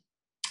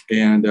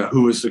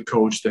who was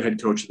the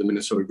head coach of the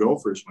Minnesota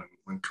Gophers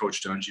when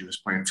Coach Dungy was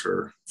playing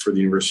for the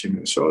University of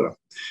Minnesota.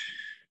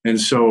 And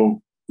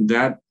so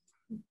that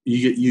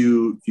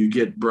you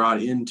get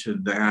brought into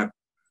that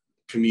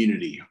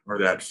community or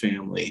that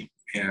family,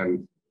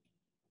 and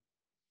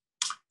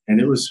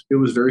it was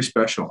very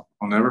special.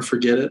 I'll never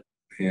forget it,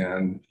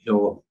 and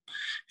he'll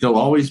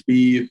always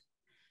be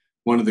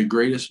one of the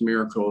greatest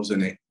miracles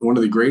and one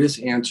of the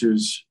greatest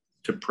answers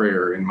to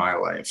prayer in my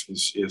life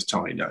is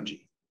Tony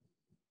Dungy.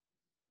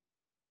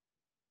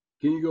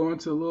 Can you go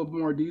into a little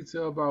more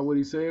detail about what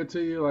he said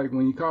to you, like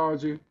when he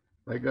called you,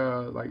 like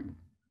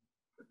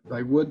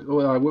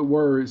what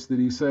words did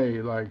he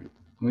say, like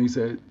when he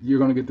said you're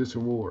going to get this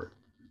award?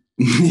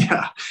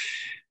 Yeah.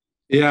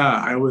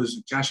 I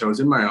was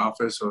in my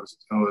office.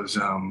 I was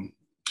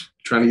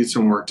trying to get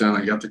some work done.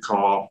 I got the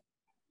call,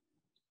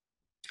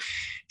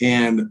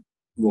 and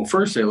well,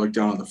 first I look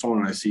down at the phone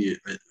and I see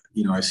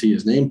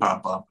his name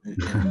pop up, and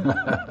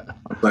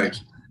like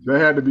that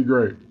had to be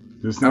great.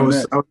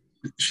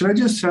 Should I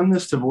just send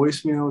this to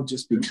voicemail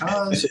just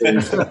because?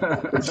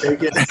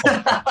 Take it.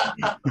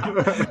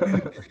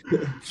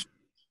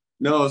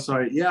 No, so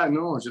I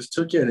just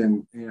took it,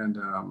 and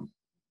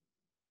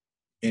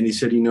he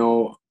said,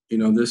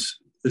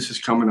 this is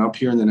coming up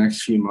here in the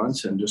next few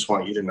months, and just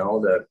want you to know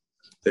that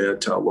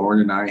Lauren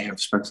and I have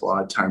spent a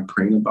lot of time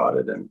praying about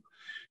it, and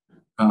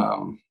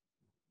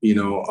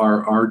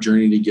our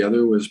journey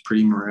together was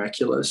pretty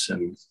miraculous,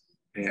 and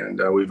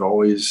we've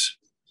always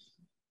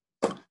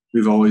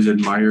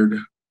admired,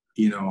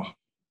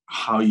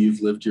 how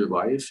you've lived your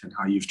life and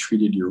how you've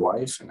treated your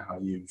wife and how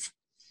you've,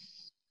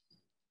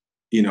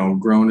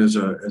 grown as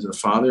a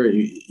father.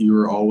 You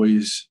were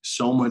always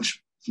so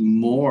much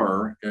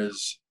more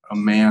as a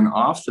man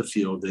off the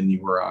field than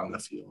you were on the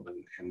field.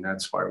 And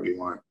that's why we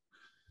want,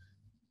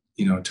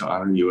 to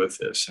honor you with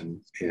this. And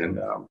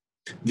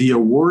the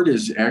award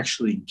is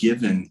actually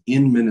given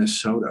in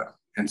Minnesota.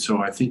 And so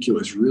I think it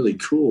was really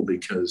cool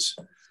because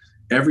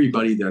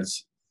everybody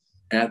that's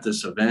at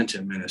this event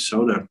in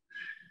Minnesota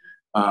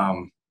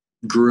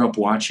grew up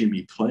watching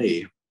me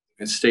play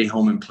and stay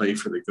home and play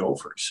for the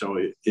Gophers. So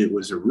it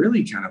was a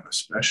really kind of a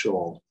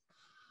special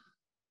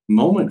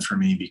moment for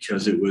me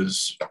because it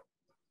was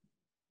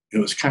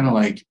kind of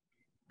like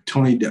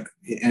Tony,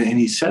 and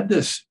he said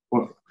this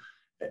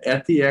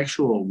at the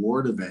actual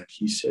award event.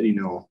 He said,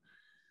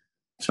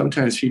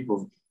 sometimes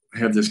people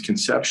have this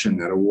conception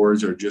that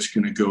awards are just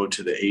going to go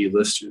to the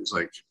A-listers,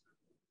 like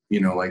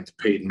the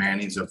Peyton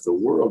Mannings of the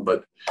world.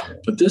 But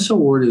this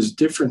award is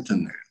different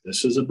than that.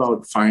 This is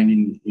about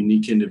finding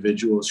unique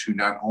individuals who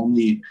not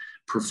only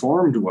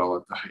performed well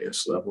at the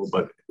highest level,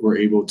 but were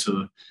able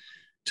to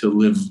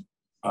live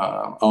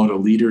out a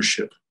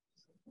leadership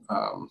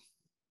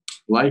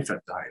life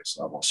at the highest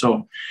level.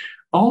 So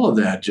all of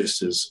that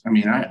just is, it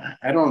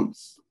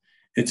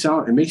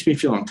makes me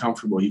feel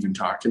uncomfortable even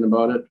talking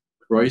about it,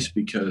 Royce,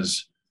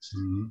 because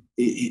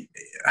I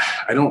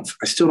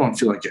still don't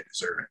feel like I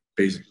deserve it,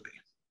 basically.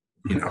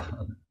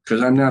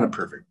 Because I'm not a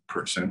perfect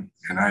person,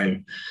 and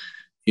I've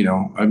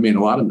made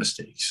a lot of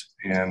mistakes,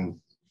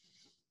 and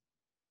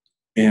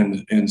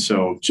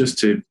so just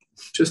to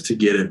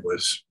get it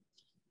was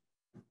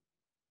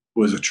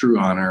a true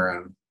honor,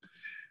 and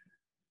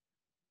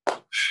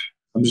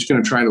I'm just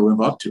going to try to live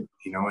up to it.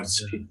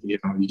 It's you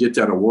get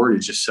that award, it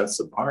just sets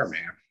the bar,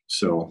 man.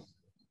 So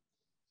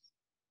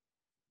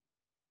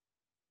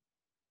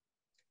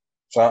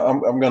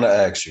I'm going to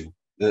ask you.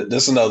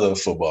 This is another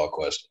football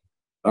question.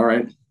 All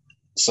right.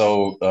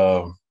 So,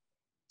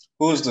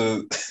 who's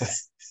the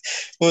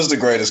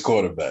greatest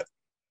quarterback?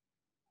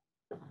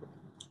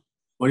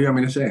 What do you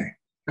want me to say?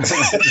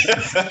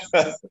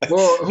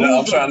 Well, No,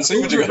 I'm trying to see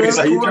what you're going to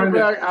say.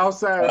 quarterback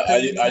outside of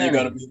Peyton Are you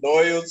going to Manning? be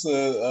loyal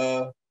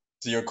to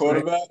your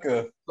quarterback?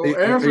 Or? So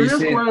Are answer you his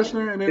saying-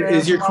 question and then Is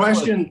answer your my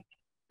question. question?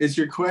 Is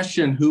your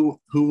question who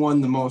won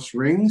the most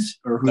rings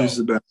or who's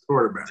the best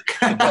quarterback?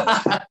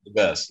 The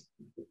best.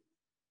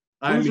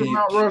 Who's your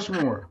Mount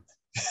Rushmore?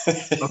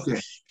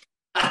 Okay.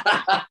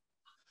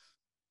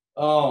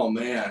 Oh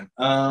man.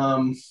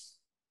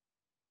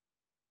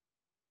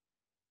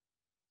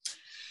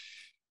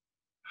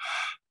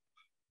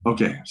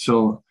 Okay,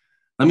 so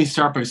let me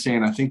start by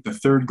saying I think the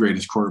third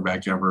greatest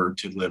quarterback ever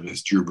to live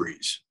is Drew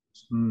Brees.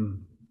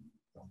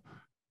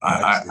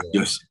 I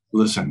just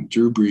listen.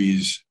 Drew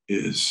Brees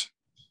is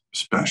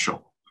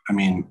special. I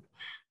mean,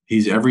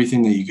 he's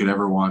everything that you could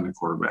ever want in a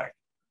quarterback.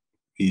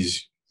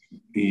 He's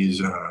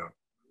a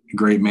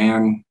great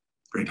man,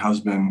 great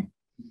husband,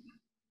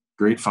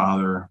 great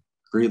father,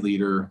 great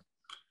leader,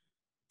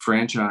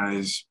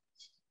 franchise,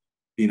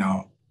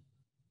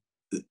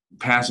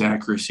 pass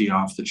accuracy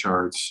off the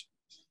charts,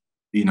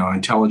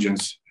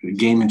 intelligence,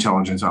 game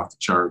intelligence off the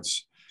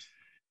charts.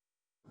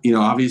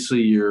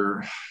 Obviously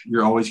you're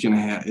always going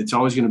to have, it's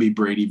always going to be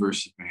Brady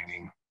versus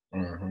Manning.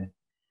 Mm-hmm.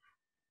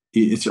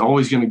 It's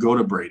always going to go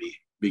to Brady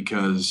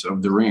because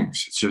of the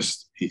rings. It's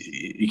just,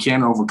 you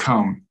can't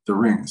overcome the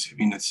rings. I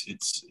mean,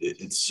 it's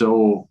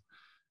so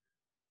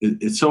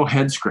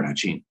head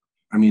scratching.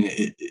 I mean,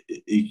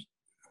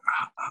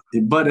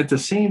 but at the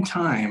same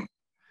time,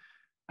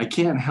 I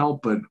can't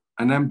help but,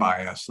 and I'm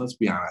biased. Let's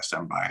be honest,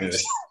 I'm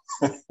biased.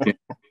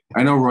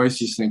 I know Royce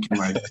is thinking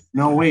like,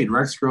 no, wait,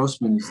 Rex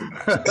Grossman is the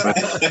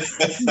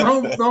best.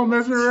 don't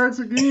mention Rex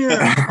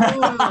again.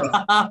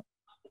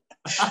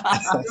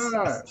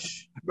 God.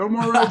 No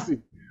more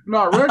Rexy.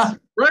 No,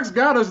 Rex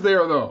got us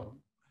there though.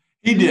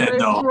 He did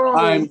though.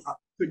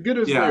 To get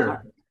us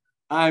there.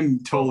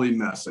 I'm totally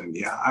messing.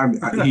 Yeah,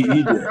 he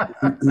did.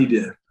 He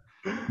did.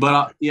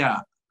 But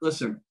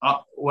listen.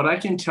 What I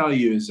can tell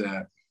you is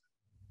that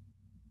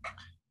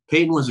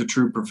Peyton was a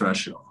true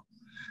professional.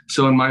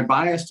 So, in my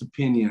biased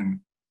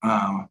opinion,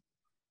 I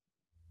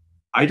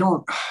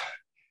don't.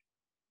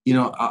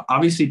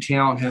 Obviously,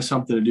 talent has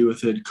something to do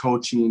with it.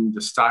 Coaching,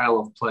 the style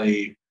of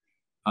play.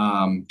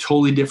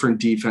 Totally different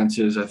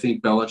defenses. I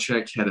think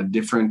Belichick had a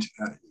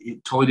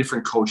totally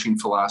different coaching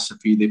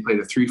philosophy. They played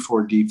a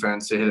 3-4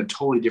 defense. They had a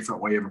totally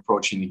different way of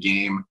approaching the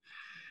game.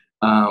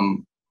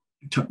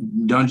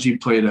 Dungy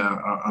played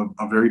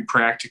a very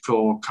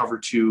practical cover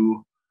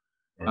 2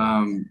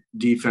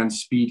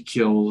 defense, speed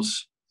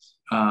kills.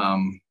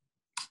 So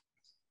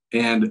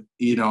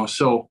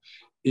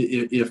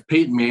if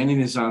Peyton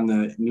Manning is on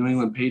the New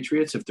England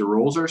Patriots, if the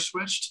roles are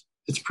switched,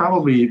 it's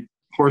probably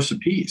horse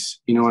apiece.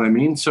 You know what I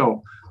mean?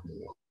 So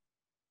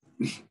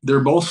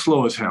they're both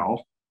slow as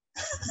hell.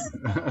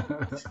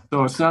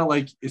 So it's not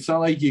like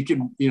you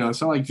can,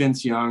 it's not like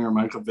Vince Young or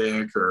Michael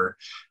Vick or,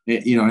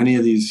 any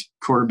of these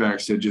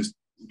quarterbacks that just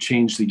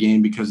changed the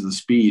game because of the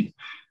speed.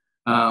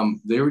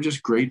 They were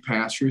just great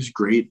passers,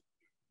 great,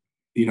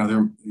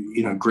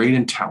 great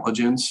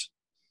intelligence,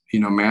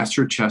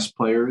 master chess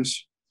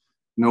players.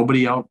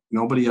 Nobody out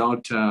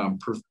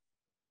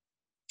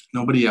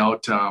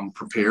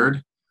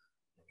prepared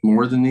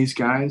more than these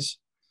guys.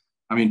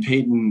 I mean,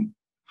 Peyton,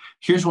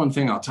 here's one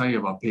thing I'll tell you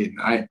about Peyton.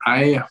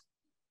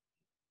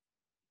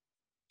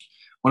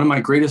 One of my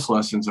greatest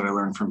lessons that I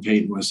learned from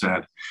Peyton was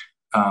that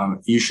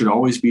you should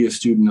always be a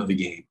student of the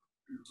game.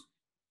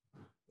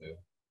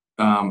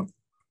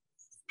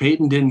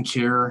 Peyton didn't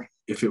care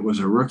if it was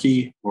a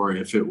rookie or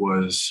if it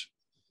was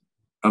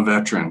a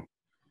veteran.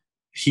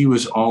 He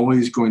was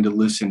always going to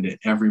listen to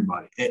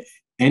everybody.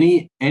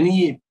 Any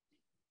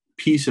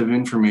piece of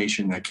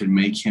information that could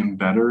make him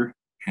better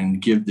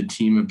and give the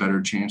team a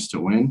better chance to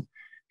win,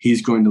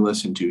 he's going to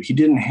listen to. He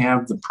didn't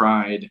have the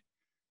pride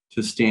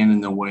to stand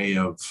in the way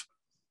of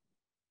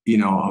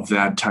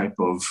that type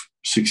of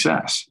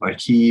success. Like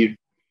he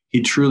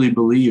truly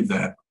believed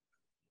that,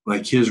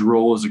 like, his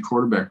role as a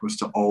quarterback was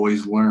to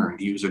always learn.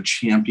 He was a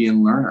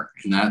champion learner,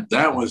 and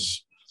that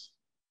was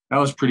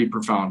pretty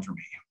profound for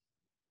me.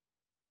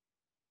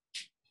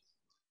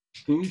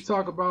 Can you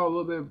talk about a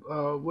little bit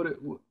what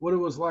it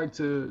was like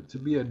to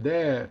be a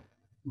dad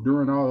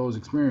during all those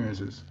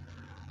experiences,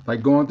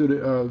 like going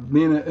through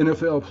being an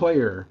NFL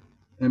player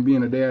and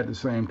being a dad at the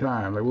same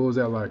time? Like, what was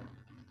that like?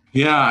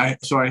 Yeah,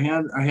 so I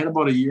had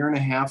about a year and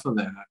a half of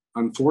that.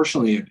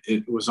 Unfortunately,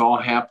 it was all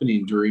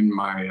happening during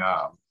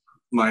my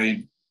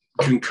my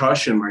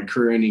concussion, my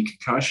career-ending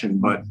concussion.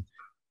 But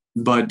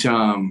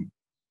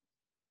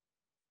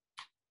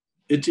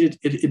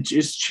it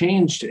just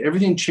changed.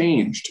 Everything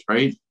changed,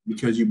 right?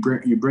 Because you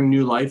bring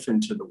new life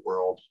into the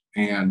world,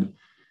 and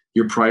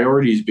your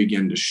priorities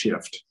begin to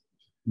shift,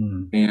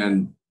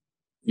 and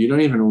you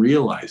don't even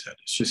realize it.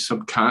 It's just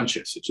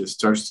subconscious. It just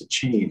starts to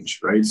change,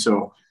 right?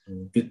 So,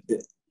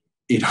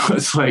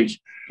 it's like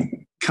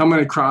coming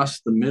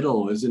across the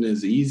middle isn't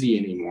as easy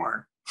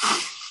anymore.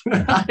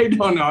 I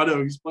don't know how to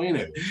explain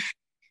it.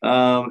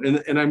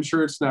 And I'm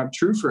sure it's not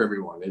true for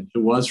everyone. It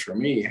was for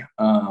me.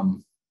 But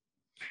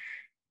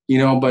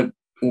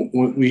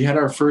we had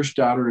our first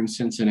daughter in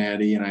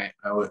Cincinnati, and I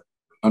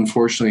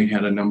unfortunately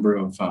had a number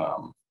of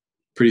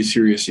pretty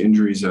serious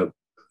injuries that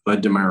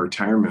led to my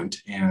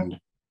retirement, and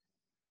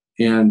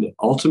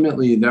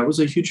ultimately that was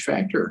a huge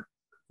factor,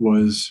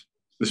 was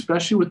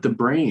especially with the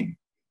brain.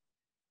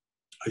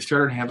 I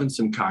started having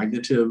some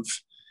cognitive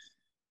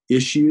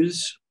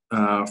issues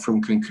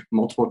from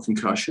multiple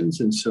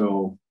concussions, and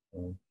so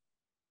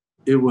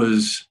it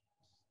was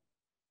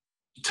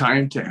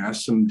time to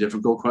ask some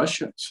difficult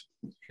questions.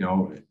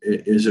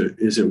 Is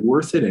it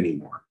worth it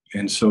anymore?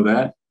 And so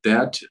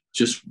that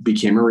just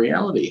became a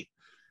reality,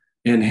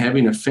 and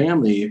having a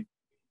family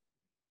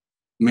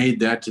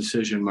made that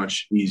decision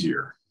much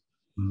easier.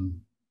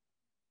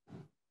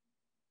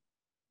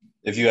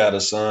 If you had a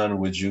son,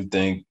 would you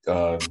think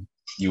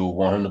you would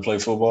want him to play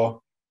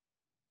football?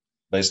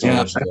 Based on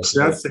what you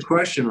said? That's the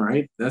question,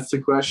 right? That's the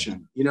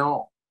question.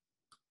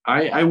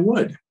 I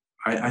would.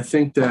 I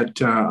think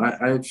that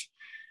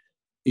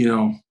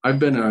I've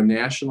been a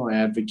national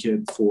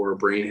advocate for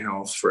brain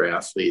health for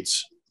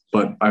athletes,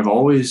 but I've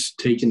always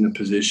taken the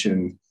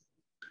position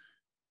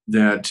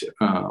that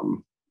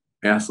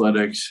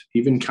athletics,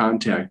 even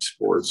contact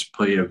sports,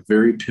 play a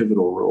very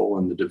pivotal role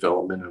in the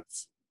development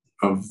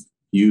of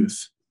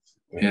youth.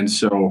 And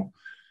so,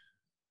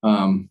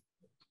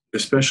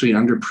 especially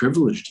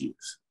underprivileged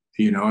youth,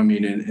 and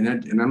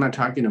I'm not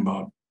talking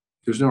about,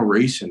 there's no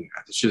race in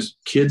that. It's just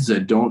kids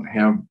that don't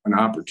have an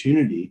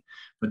opportunity,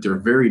 but they're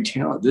very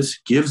talented. This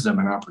gives them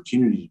an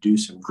opportunity to do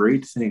some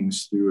great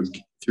things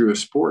through a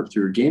sport,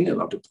 through a game they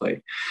love to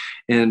play.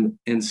 And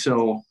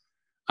so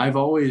I've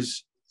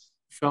always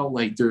felt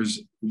like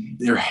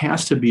there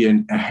has to be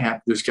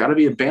there's got to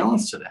be a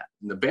balance to that.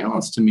 And the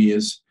balance to me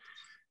is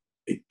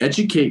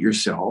educate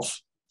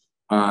yourself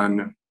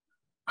on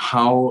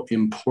how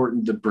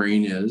important the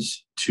brain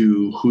is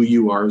to who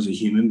you are as a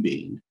human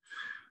being.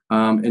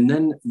 And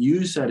then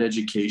use that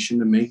education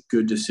to make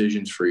good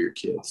decisions for your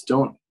kids.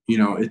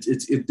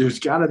 There's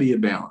got to be a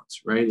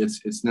balance, right?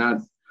 It's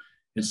not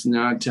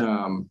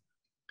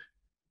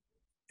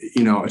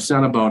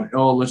about,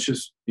 oh, let's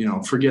just,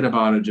 forget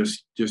about it.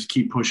 Just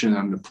keep pushing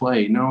them to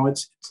play. No,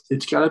 it's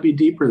got to be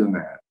deeper than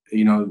that.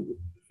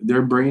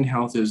 Their brain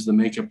health is the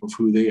makeup of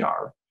who they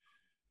are.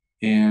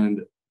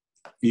 And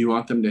you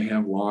want them to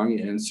have long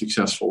and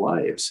successful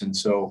lives. And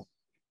so,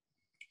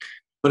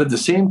 but at the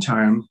same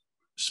time,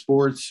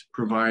 sports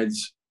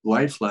provides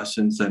life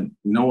lessons that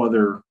no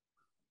other,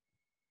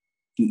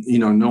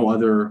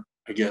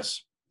 I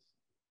guess,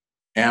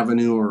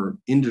 avenue or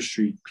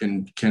industry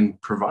can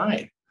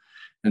provide.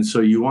 And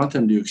so you want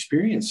them to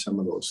experience some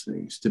of those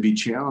things, to be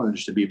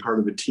challenged, to be part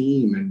of a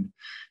team, and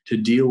to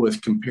deal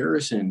with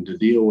comparison, to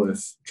deal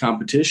with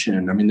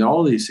competition. I mean,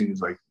 all these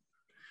things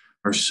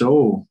are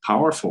so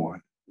powerful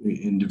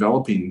in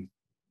developing,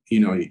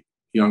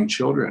 young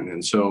children.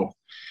 And so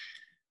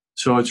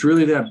it's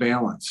really that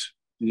balance,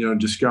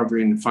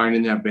 discovering and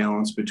finding that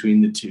balance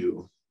between the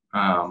two.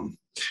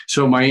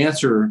 So my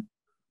answer,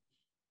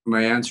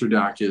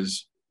 Doc,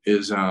 is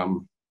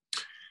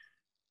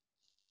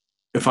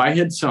if I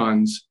had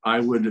sons, I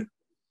would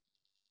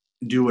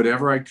do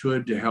whatever I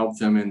could to help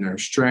them in their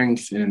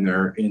strength, in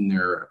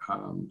their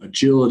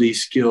agility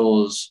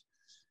skills,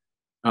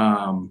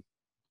 up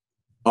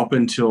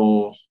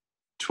until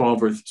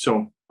 12 or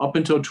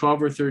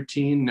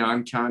 13,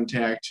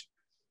 non-contact,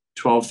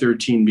 12,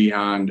 13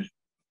 beyond.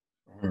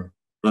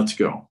 Let's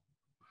go.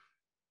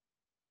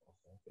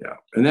 Yeah.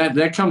 And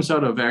that comes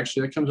out of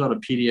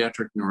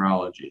pediatric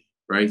neurology,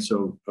 right?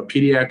 So a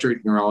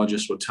pediatric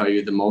neurologist will tell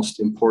you the most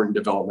important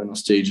developmental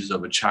stages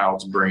of a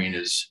child's brain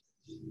is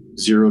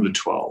 0 to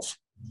 12.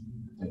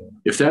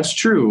 If that's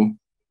true,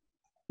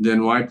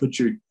 then why put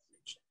your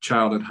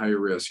child at higher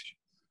risk?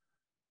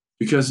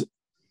 Because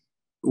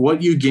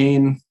what you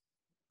gain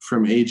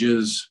from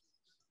ages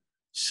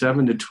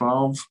 7 to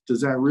 12,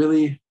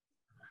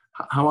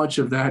 how much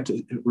of that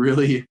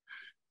really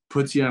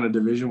puts you on a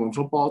Division I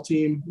football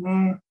team?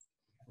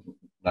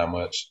 Not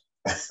much.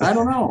 I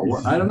don't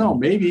know.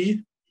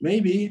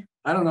 Maybe.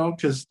 I don't know.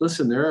 Because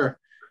listen,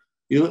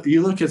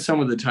 you look at some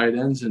of the tight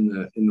ends in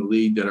the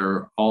league that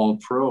are all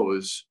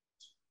pros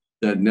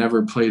that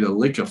never played a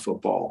lick of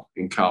football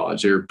in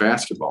college. They're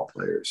basketball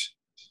players.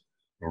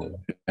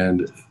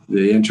 And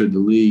they entered the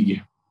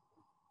league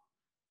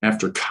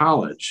after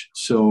college.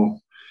 So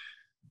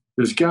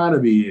there's got to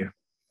be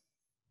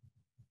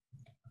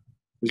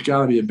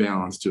a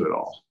balance to it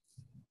all.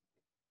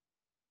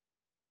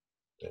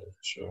 Yeah,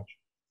 sure.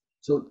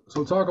 So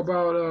talk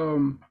about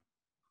you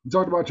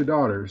talked about your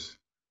daughters.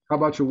 How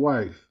about your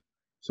wife?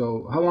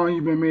 So how long have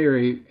you been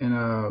married,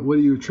 and what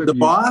do you attribute? The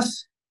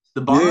boss?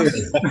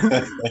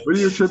 Yeah. What do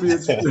you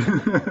attribute?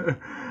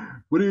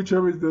 What do you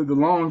attribute the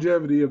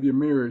longevity of your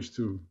marriage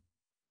to?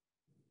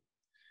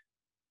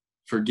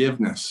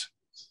 Forgiveness.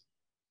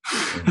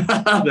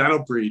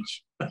 That'll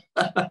preach.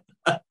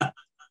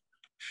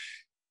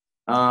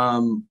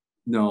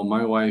 No,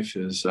 my wife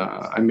is.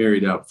 I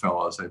married up,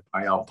 fellas.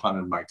 I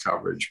outpunted my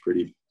coverage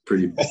pretty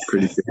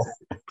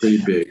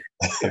big.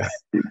 Yeah.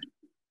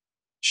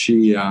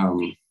 She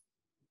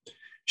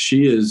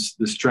she is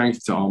the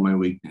strength to all my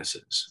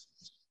weaknesses.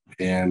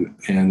 And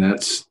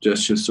that's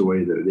just the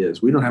way that it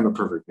is. We don't have a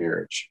perfect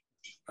marriage.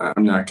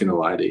 I'm not going to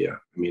lie to you.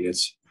 I mean,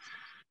 it's,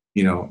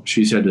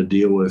 she's had to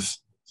deal with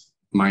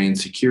my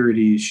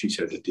insecurities. She's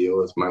had to deal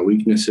with my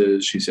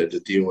weaknesses. She's had to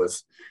deal with,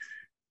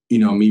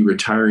 me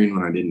retiring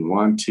when I didn't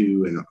want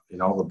to,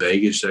 and all the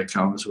baggage that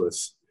comes with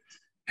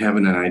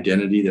having an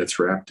identity that's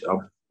wrapped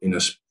up in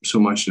so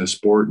much in a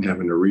sport and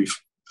having to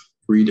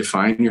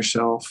redefine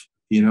yourself,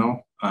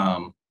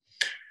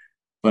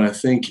 but I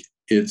think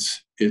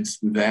it's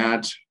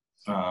that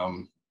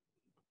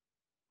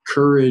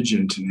courage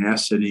and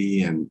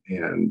tenacity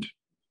and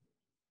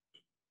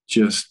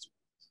just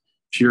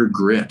pure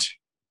grit.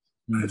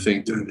 I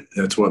think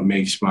that's what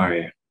makes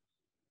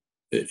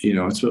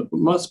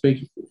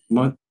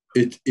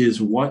it is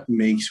what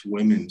makes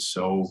women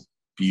so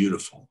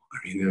beautiful. I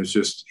mean, there's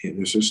just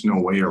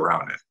no way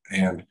around it.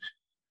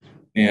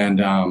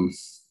 And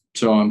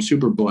so I'm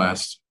super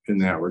blessed in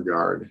that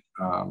regard.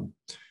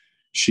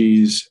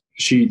 She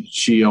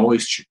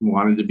always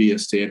wanted to be a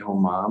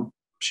stay-at-home mom.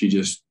 She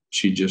just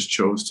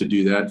chose to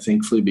do that.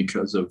 Thankfully,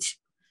 because of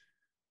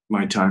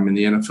my time in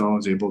the NFL, I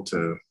was able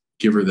to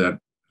give her the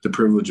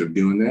privilege of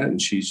doing that. And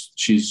she's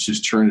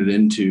just turned it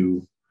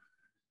into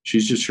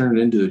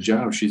the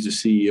job. She's the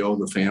CEO of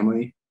the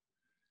family.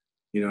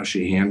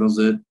 She handles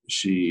it.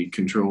 She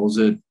controls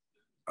it.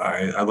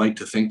 I like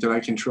to think that I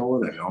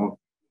control it. I don't,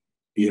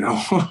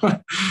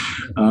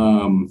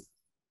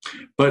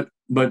 but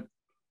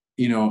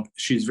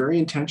she's a very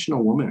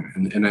intentional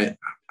woman. And I've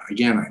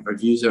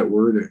used that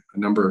word a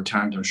number of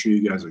times. I'm sure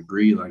you guys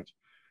agree. Like,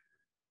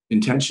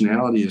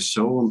 intentionality is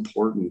so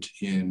important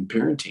in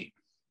parenting,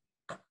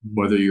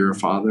 whether you're a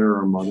father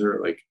or a mother.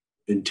 Like,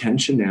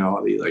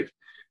 intentionality, like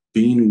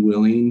being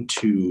willing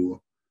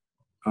to,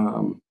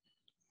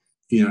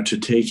 to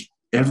take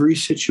every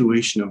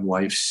situation of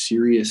life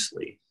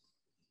seriously,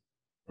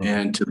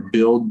 and to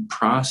build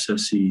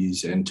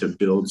processes and to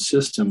build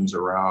systems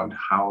around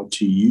how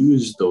to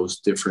use those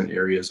different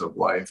areas of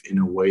life in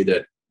a way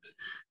that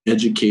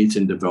educates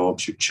and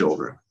develops your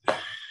children.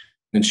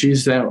 And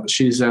she's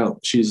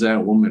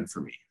that woman for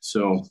me.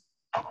 So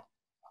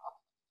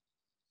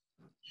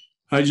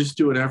I just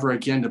do whatever I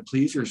can to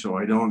please her so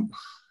I don't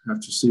have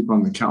to sleep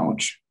on the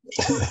couch.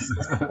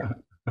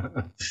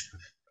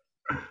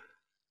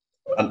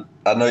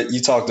 I know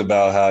you talked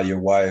about how your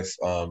wife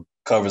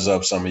covers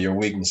up some of your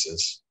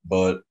weaknesses,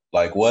 but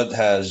like, what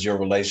has your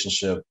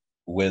relationship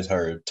with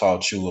her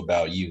taught you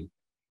about you?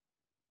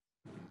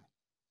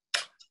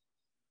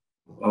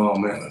 Oh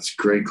man, that's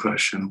a great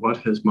question. What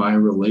has my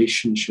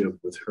relationship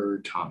with her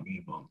taught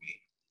me about me?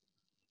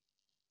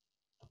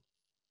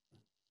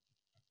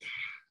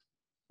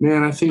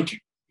 Man, I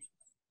think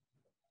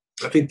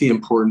the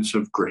importance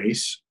of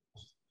grace.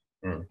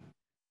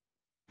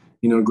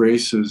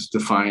 Grace is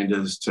defined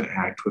as to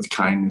act with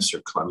kindness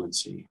or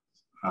clemency.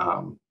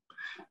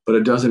 But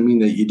it doesn't mean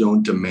that you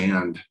don't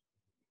demand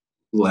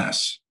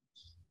less.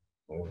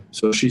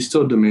 So she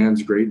still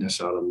demands greatness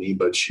out of me,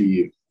 but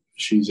she's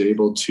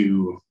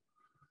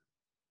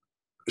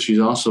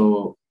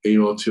also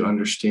able to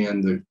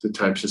understand the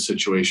types of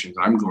situations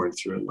I'm going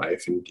through in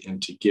life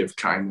and to give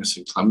kindness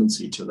and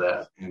clemency to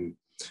that.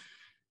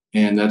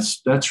 And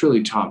that's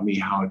really taught me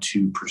how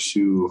to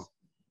pursue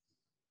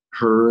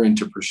her and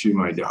to pursue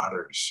my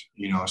daughters,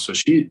 so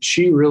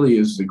she really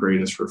is the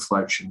greatest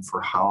reflection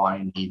for how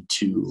I need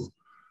to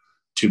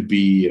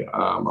be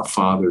a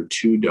father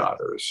to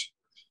daughters.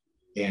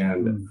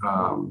 And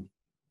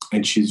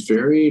she's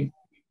very,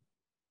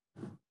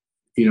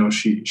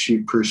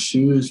 she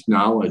pursues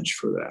knowledge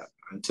for that.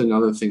 That's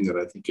another thing that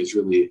I think is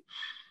really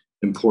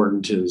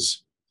important,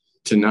 is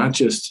to not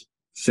just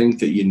think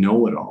that you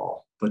know it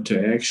all, but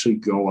to actually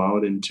go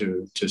out and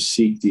to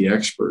seek the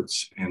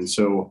experts. And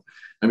so,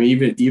 I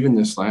mean, even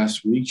this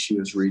last week, she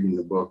was reading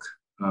the book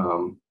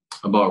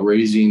about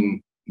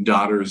raising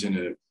daughters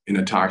in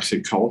a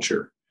toxic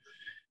culture.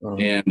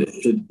 And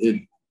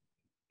it's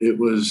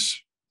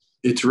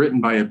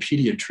written by a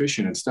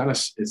pediatrician. It's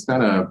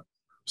not a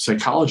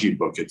psychology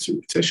book. It's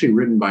actually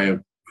written by a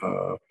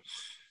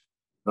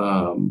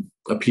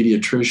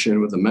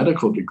pediatrician with a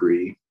medical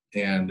degree,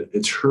 and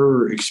it's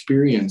her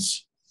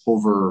experience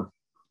over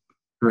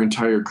her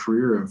entire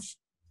career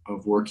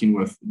of working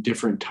with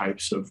different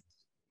types of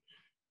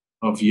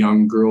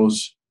young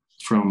girls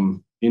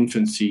from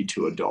infancy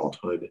to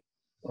adulthood.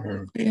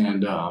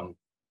 And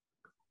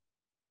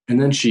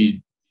then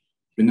she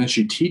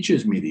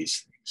teaches me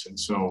these things. And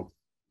so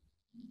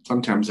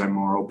sometimes I'm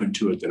more open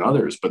to it than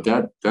others, but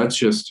that's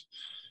just,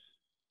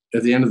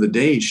 at the end of the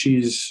day,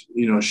 she's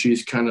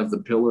kind of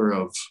the pillar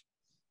of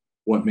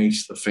what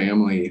makes the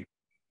family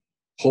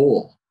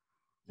whole.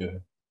 Yeah.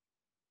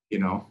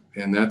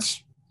 And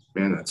that's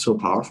so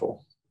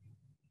powerful.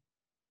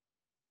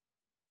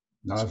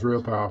 No, it's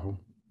real powerful.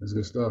 It's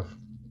good stuff.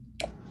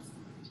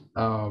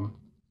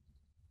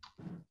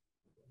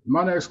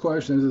 My next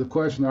question is a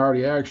question I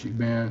already asked you,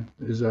 man,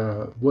 is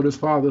what does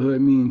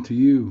fatherhood mean to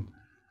you?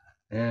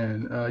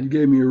 And you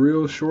gave me a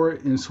real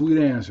short and sweet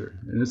answer,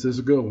 and this is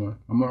a good one.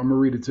 I'm gonna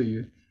read it to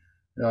you.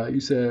 You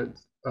said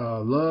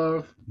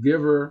love,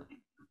 giver,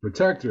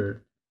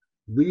 protector,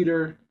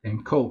 leader,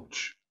 and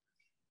coach.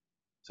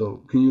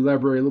 So can you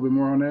elaborate a little bit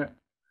more on that?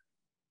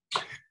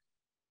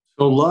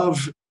 So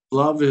love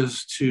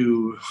is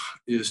to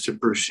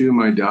pursue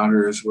my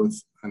daughters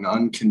with an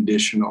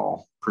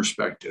unconditional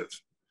perspective.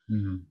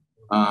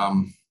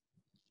 Mm-hmm.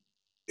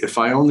 If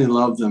I only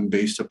love them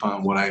based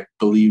upon what I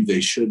believe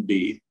they should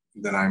be,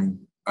 then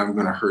I'm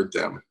going to hurt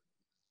them.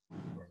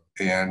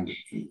 And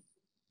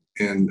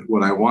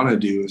what I want to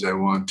do is I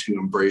want to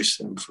embrace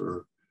them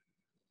for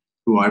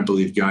who I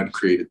believe God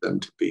created them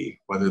to be,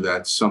 whether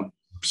that's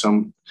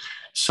something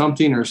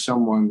or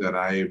someone that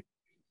I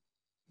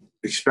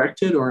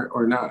expected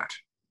or not.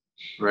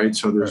 Right.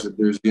 So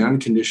there's the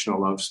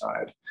unconditional love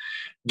side.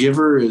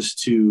 Giver is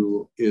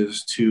to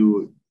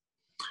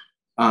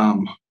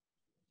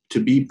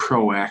be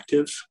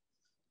proactive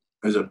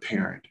as a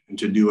parent and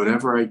to do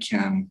whatever I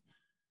can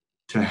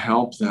to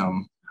help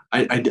them.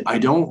 I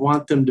don't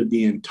want them to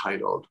be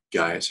entitled,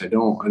 guys. I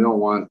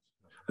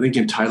think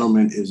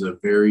entitlement is a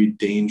very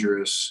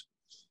dangerous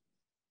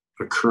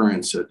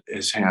occurrence that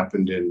has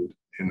happened in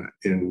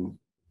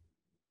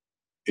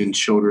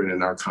children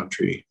in our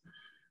country.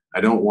 I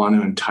don't want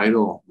to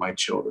entitle my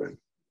children,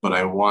 but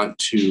I want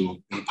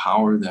to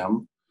empower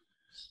them.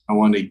 I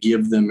want to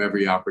give them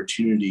every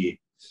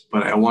opportunity,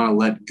 but I want to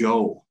let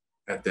go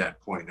at that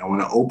point. I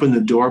want to open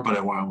the door, but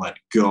I want to let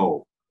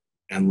go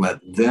and let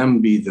them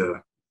be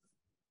the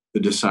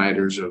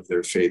deciders of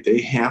their fate.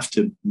 They have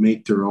to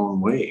make their own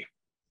way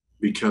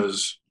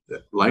because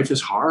life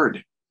is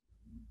hard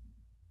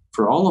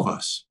for all of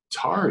us. It's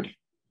hard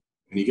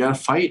and you got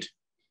to fight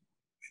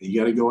and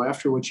you got to go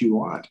after what you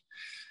want.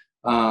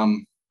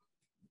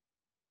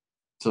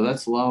 So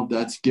that's love,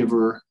 that's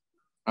giver.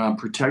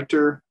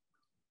 Protector,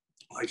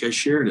 like I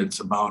shared, it's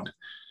about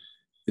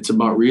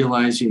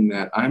realizing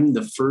that I'm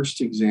the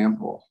first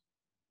example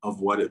of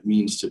what it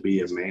means to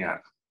be a man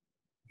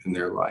in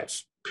their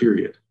life,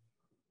 period.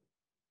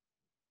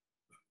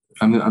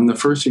 I'm the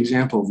first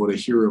example of what a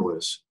hero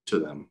is to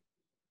them.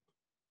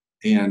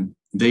 And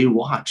they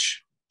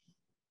watch.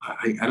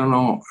 I don't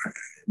know,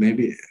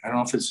 maybe, I don't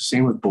know if it's the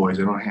same with boys,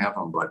 I don't have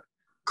them, but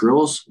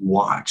girls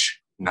watch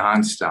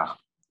nonstop.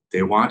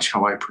 They watch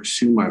how I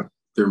pursue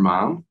their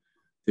mom.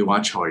 They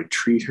watch how I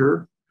treat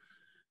her.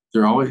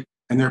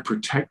 They're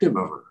protective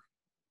of her.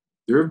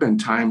 There have been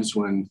times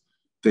when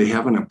they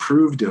haven't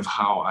approved of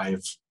how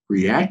I've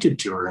reacted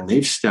to her and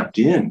they've stepped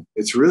in.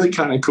 It's really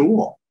kind of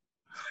cool.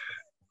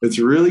 It's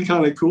really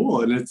kind of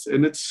cool. And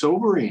it's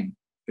sobering.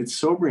 It's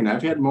sobering.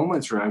 I've had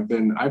moments where I've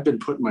been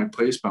put in my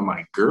place by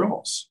my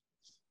girls.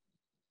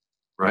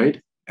 Right.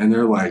 And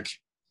they're like,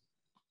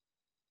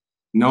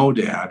 no,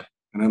 Dad.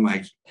 And I'm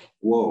like,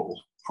 whoa.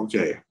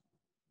 Okay,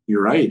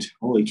 you're right.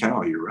 Holy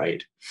cow, you're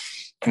right.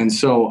 And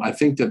so I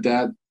think that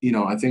I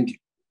think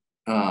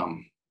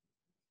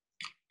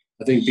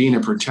being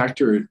a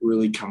protector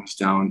really comes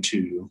down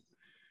to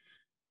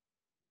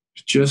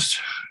just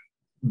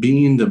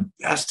being the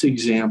best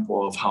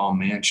example of how a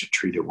man should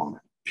treat a woman,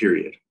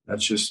 period.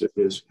 That's just it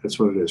is. That's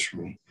what it is for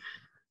me.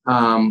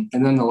 And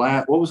then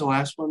what was the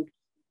last one?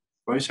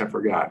 Bryce, I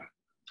forgot.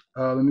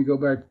 Let me go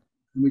back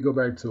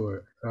to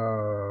it.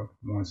 1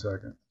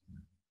 second.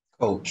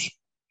 Coach.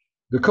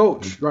 The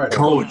coach, right?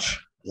 Coach.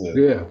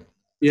 Yeah.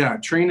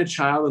 Train a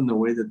child in the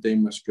way that they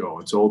must go.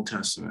 It's Old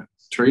Testament.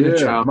 Train a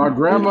child. My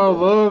grandma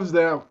loves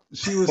that.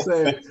 She would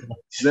say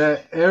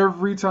that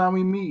every time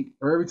we meet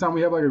or every time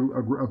we have like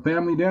a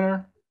family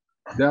dinner,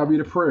 that'll be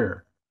the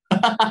prayer.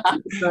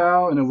 The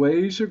child in the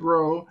way he should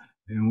grow,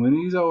 and when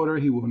he's older,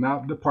 he will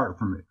not depart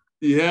from it.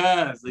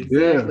 Yes,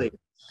 exactly. Yeah.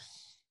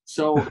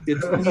 So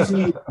it's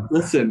easy.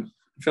 Listen,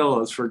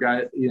 fellows, for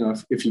guys,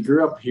 if you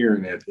grew up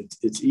hearing it,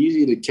 it's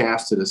easy to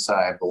cast it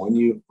aside. But when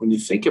you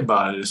think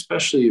about it,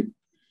 especially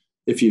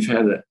if you've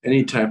had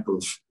any type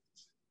of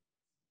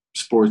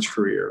sports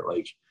career,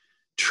 like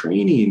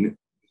training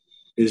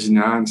is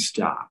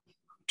nonstop.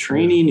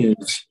 Training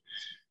is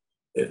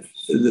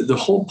the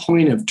whole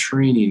point of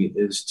training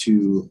is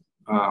to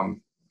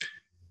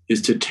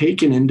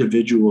take an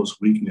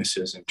individual's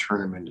weaknesses and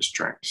turn them into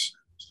strengths.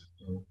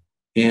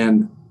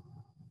 And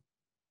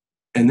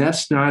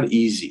that's not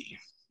easy.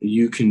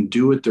 You can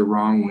do it the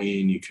wrong way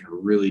and you can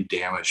really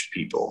damage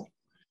people.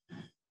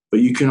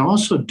 But you can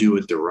also do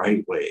it the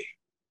right way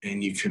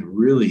and you can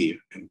really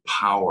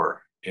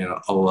empower and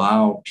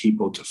allow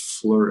people to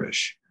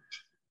flourish.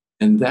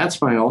 And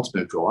that's my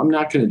ultimate goal. I'm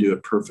not going to do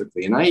it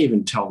perfectly. And I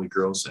even tell the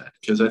girls that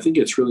because I think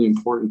it's really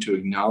important to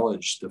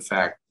acknowledge the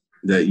fact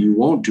that you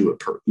won't do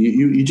it.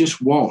 You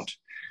just won't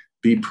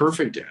be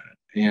perfect at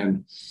it.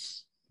 And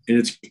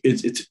it's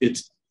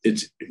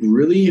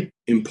really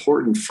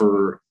important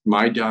for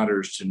my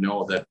daughters to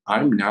know that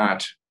I'm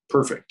not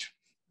perfect,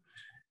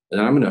 that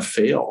I'm going to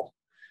fail,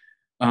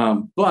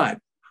 but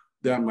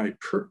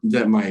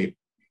that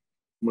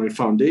my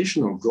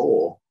foundational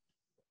goal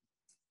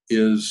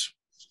is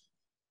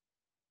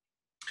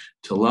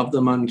to love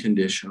them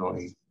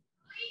unconditionally,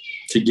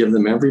 to give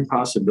them every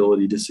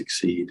possibility to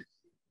succeed,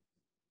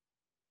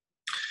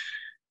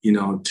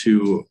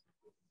 to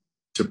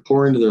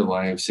pour into their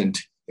lives and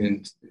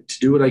to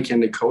do what I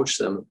can to coach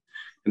them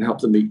and help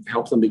them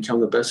become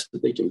the best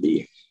that they can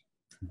be.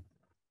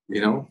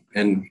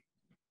 And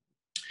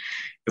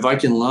if I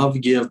can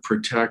love, give,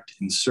 protect,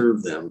 and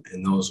serve them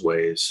in those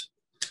ways,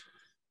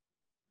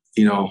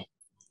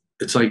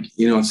 it's like,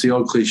 it's the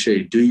old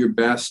cliche, do your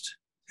best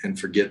and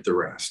forget the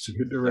rest.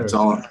 That's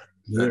all.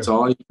 That's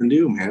all you can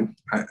do, man.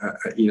 I'm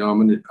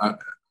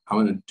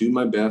gonna do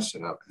my best,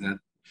 and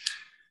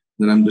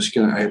then I'm just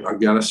I've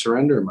got to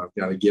surrender them. I've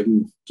got to give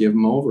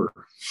them over.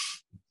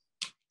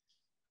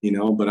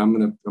 But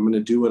I'm gonna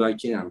do what I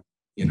can.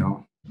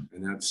 And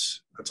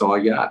that's all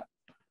I got.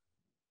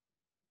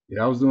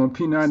 Yeah, I was doing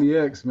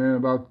P90X, man,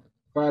 about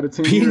 5 to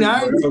 10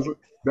 P90? years ago.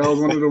 That was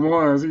one of the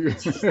ones. He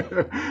was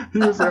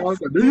saying,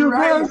 do your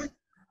best,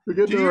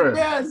 forget the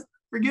rest.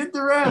 Forget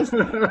the rest.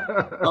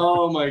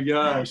 Oh my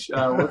gosh.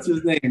 What's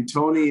his name?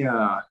 Tony.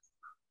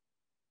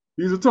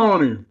 He's a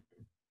Tony.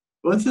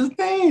 What's his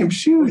name?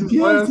 Shoot. What's his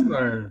last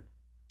name?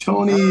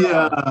 Tony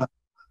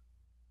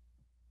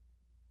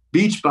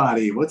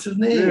Beachbody. What's his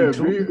name? Yeah,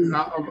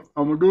 I'm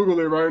going to Google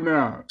it right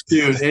now.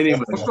 Dude,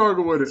 anyway. I'll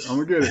struggle with it.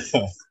 I'm going to get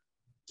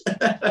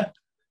it.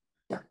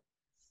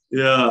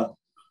 Yeah.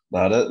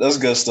 No, that's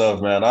good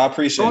stuff, man. I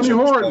appreciate Tony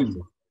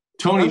Horton.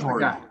 Tony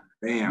Horton.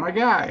 Damn. My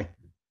guy.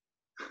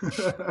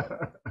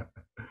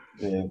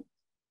 Yeah,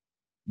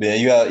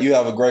 you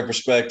have a great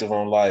perspective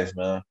on life,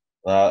 man.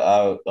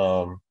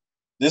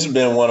 This has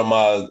been one of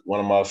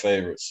my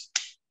favorites.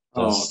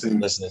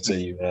 Listening to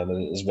you, man,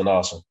 it's been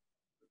awesome.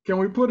 Can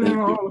we put it in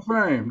the Hall of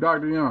Fame,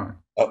 Dr. Young?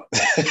 Oh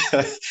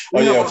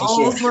yeah, for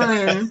Hall of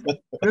Fame.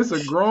 It's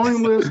a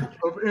growing list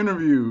of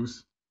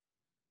interviews.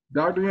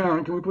 Dr.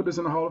 Young, can we put this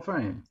in the Hall of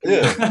Fame?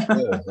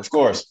 Yeah, of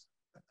course.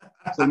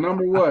 So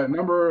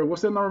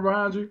what's that number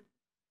behind you?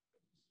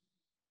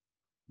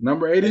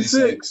 Number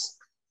 86.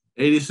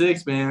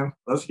 86, man.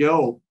 Let's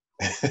go.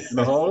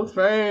 The Hall of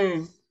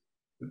Fame.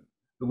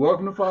 The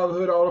Welcome to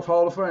Fatherhood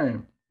Hall of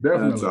Fame.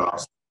 Definitely. That's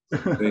awesome.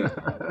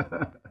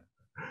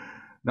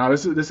 Now,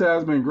 this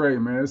has been great,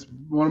 man. It's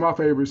one of my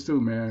favorites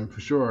too, man, for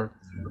sure.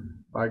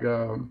 What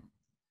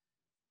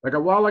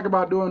I like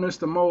about doing this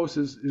the most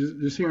is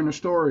just hearing the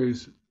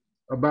stories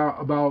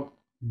about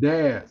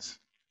dads.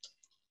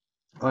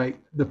 Like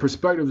the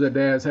perspectives that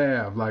dads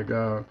have.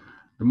 The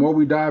more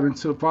we dive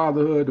into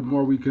fatherhood, the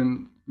more we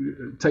can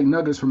take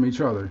nuggets from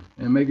each other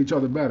and make each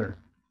other better.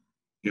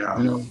 Yeah.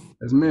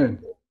 As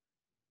men.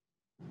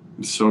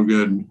 It's so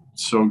good.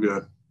 So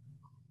good.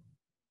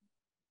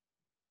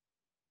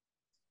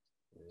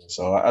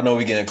 So I know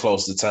we're getting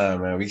close to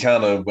time, man. We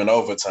kind of went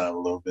over time a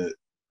little bit.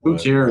 Who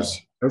cares?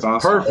 That's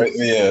awesome. Perfect.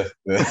 Yeah.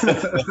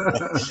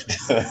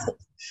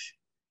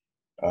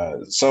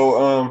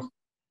 So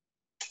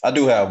I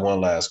do have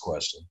one last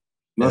question.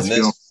 Let's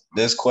go.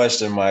 This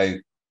question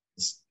might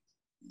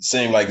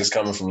seem like it's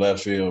coming from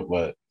left field,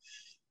 but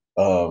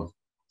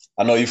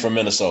I know you're from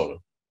Minnesota.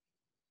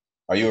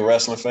 Are you a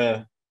wrestling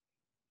fan?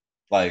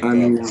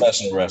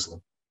 Professional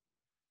wrestling?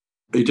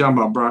 Are you talking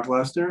about Brock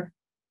Lesnar?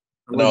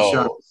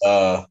 No.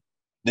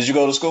 Did you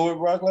go to school with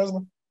Brock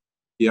Lesnar?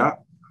 Yeah.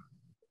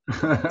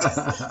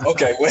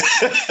 Okay.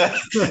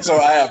 So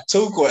I have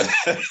two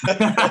questions.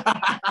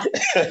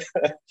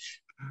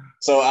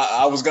 So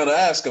I was going to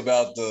ask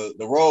about the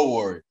Road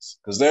Warriors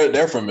because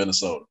they're from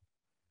Minnesota.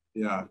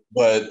 Yeah.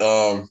 But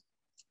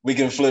we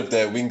can flip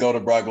that. We can go to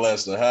Brock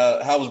Lesnar.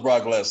 How was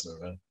Brock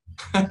Lesnar,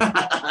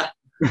 man?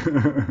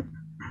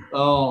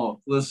 Oh,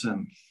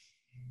 listen.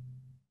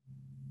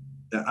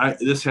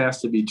 This has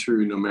to be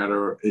true no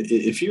matter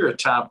if you're a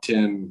top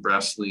 10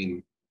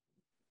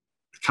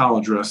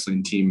 college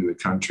wrestling team in the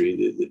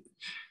country.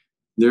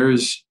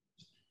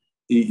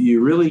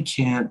 You really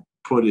can't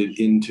put it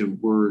into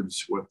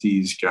words what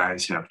these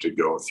guys have to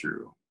go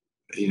through.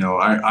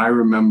 I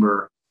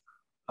remember,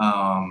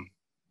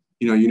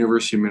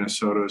 University of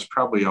Minnesota is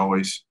probably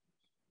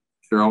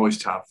they're always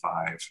top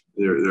 5.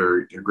 They're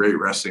a great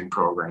wrestling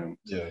program.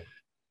 Yeah.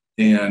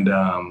 And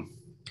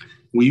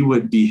we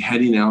would be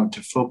heading out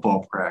to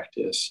football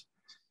practice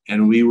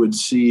and we would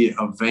see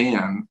a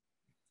van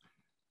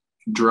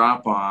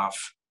drop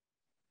off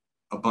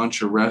a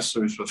bunch of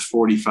wrestlers with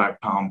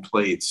 45-pound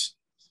plates,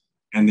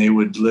 and they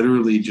would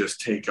literally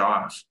just take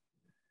off.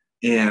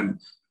 And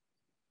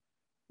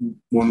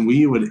when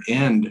we would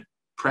end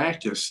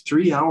practice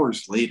 3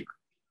 hours later,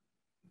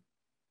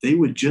 they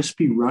would just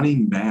be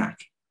running back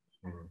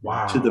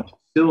to the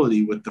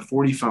facility with the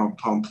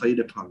 45-pound plate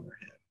upon their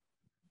head.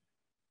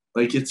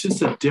 Like it's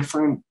just a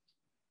different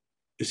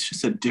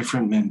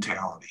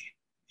mentality,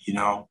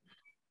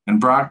 And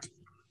Brock,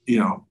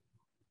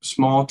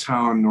 small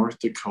town, North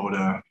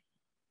Dakota.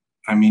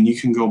 I mean, you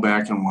can go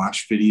back and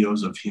watch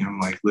videos of him,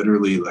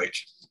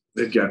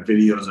 they've got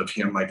videos of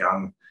him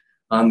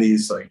on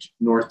these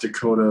North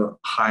Dakota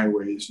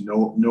highways,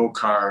 no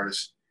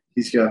cars.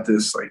 He's got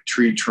this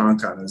tree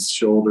trunk on his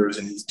shoulders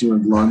and he's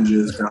doing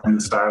lunges down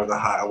the side of the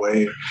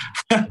highway.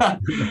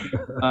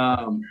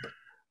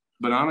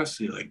 But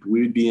honestly,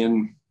 we'd be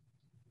in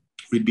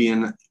the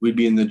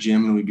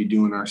gym and we'd be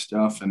doing our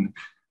stuff, and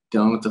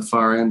down at the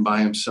far end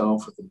by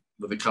himself with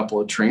with a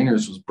couple of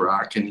trainers was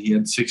Brock, and he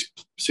had six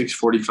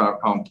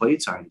 45-pound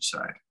plates on each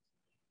side.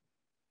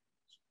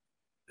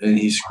 And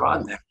he's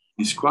squatting that.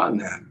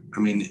 I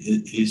mean,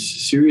 he's a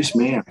serious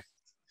man.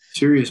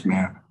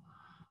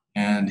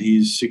 And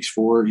he's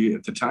 6'4",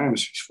 at the time,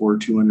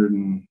 6'4",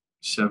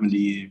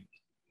 270,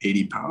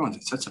 80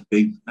 pounds. That's a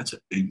big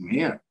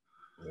man.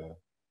 Yeah.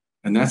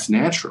 And that's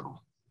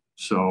natural.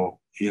 So,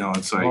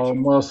 it's like all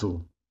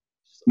muscle.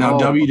 Now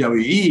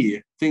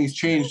WWE, things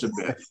changed a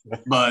bit,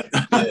 but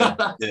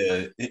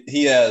yeah,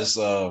 he has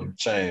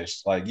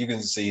changed. Like you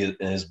can see it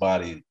in his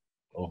body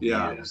over the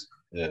years.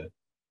 Yeah.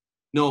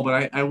 No,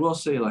 but I will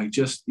say, like,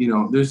 just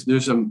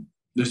there's a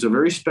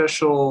very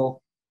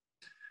special,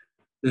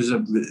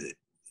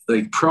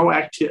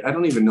 proactive. I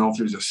don't even know if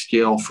there's a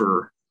scale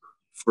for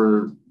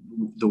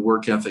the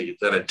work ethic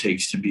that it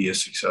takes to be a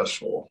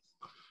successful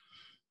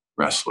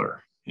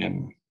wrestler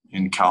in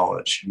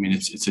college. I mean,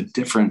 it's a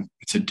different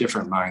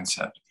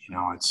mindset.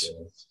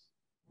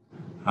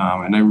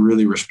 And I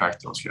really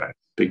respect those guys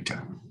big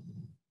time.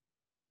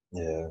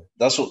 Yeah,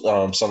 that's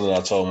what something I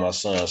told my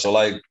son. So,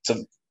 like,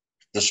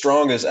 the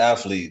strongest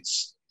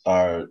athletes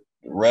are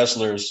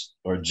wrestlers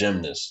or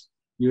gymnasts.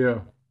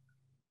 Yeah,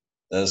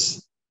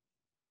 That's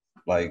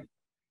like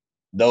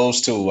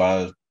those two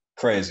are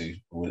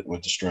crazy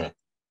with the strength.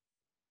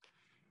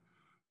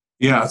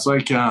 Yeah, it's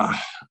like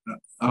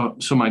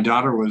so my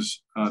daughter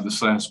was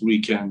this last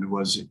weekend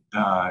was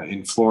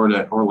in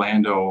Florida,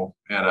 Orlando,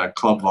 at a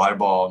club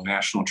volleyball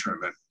national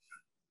tournament,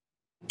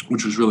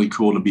 which was really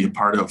cool to be a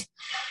part of.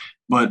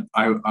 But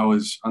I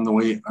was on the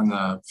way on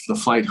the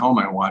flight home.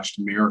 I watched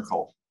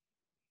Miracle,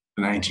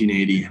 the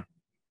 1980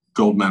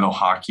 gold medal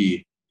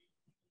hockey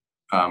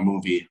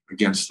movie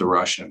against the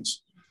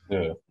Russians.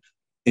 Yeah,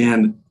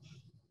 and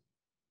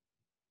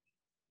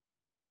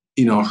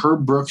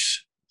Herb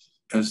Brooks,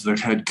 as the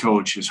head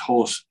coach, his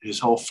whole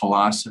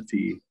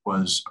philosophy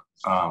was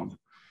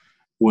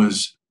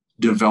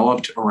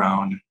developed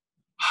around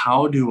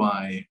how do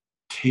I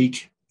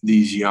take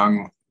these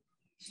young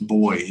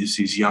boys,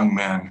 these young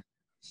men,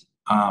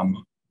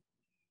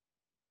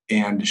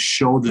 and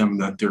show them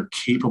that they're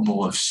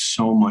capable of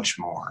so much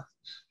more.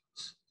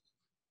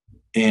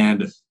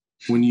 And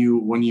when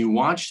you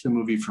watch the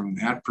movie from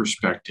that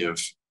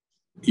perspective,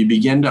 you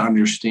begin to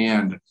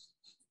understand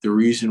the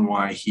reason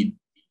why he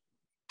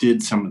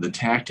did some of the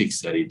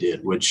tactics that he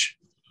did, which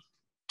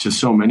to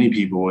so many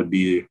people would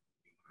be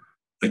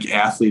like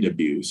athlete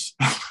abuse.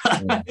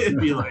 It'd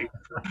be like,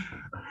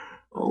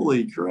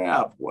 holy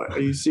crap, what,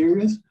 are you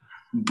serious?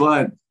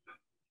 But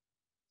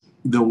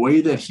the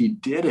way that he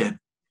did it,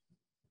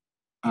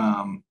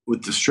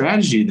 with the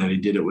strategy that he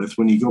did it with,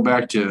 when you go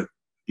back to,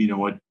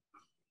 what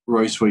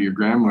Royce, what your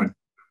grandma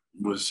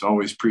was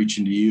always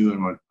preaching to you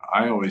and what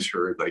I always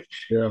heard, like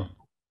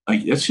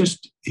it's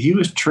just, he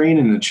was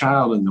training a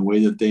child in the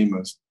way that they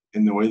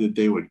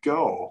would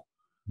go.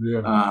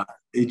 Yeah.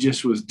 It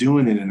just was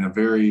doing it in a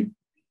very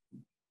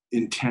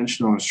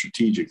intentional and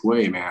strategic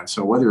way, man.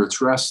 So whether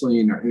it's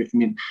wrestling or,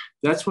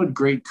 that's what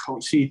great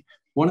coach. See,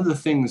 one of the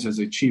things as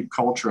a chief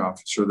culture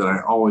officer that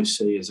I always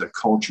say is that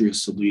culture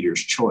is the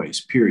leader's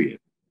choice, period.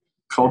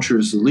 Culture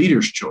is the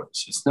leader's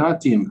choice. It's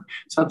not the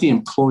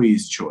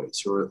employee's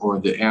choice or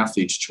the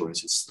athlete's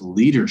choice. It's the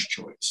leader's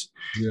choice.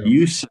 Yeah.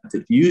 You set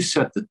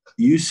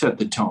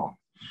the tone.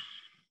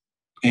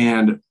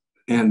 And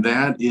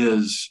that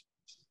is,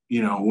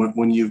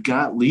 when you've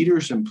got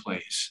leaders in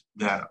place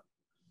that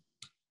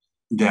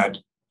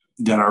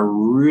are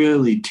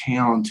really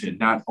talented,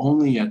 not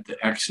only at the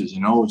X's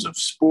and O's of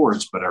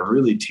sports, but are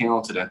really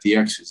talented at the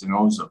X's and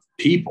O's of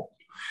people.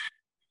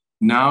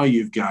 Now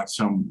you've got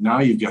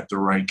the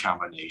right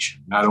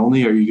combination. Not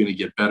only are you going to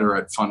get better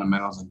at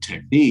fundamentals and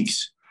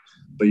techniques,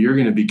 but you're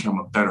going to become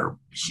a better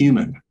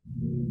human.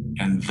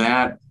 And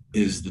that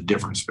is the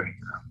difference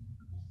maker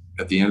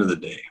at the end of the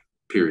day,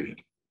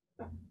 period.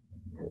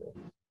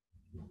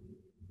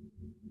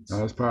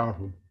 That's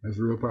powerful. That's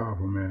real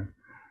powerful, man.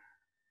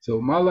 So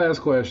my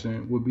last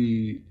question would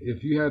be,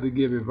 if you had to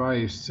give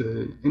advice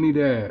to any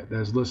dad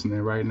that's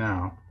listening right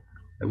now,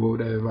 what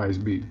would that advice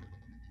be?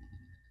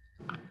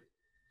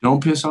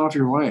 Don't piss off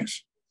your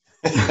wife.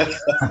 That's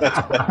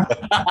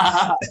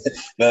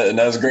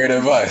great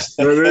advice.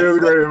 That is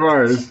great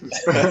advice.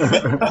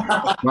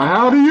 Now,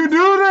 how do you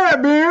do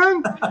that,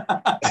 Ben?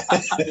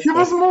 Give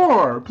us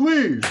more,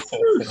 please.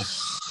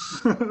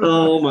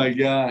 Oh my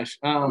gosh.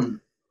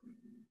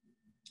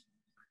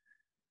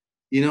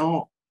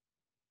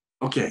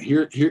 Okay,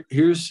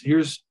 here's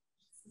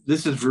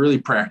this is really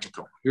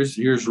practical.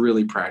 Here's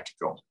really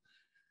practical.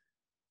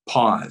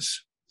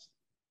 Pause.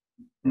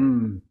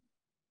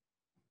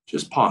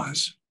 Just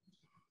pause.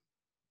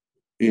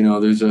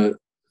 I'm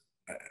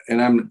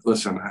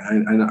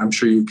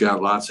sure you've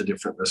got lots of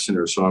different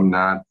listeners, so I'm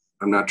not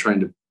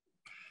trying to,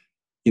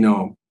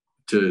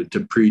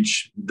 to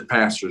preach the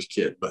pastor's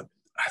kid, but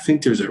I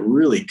think there's a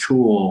really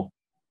cool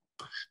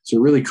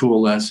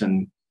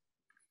lesson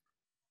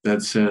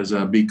that says,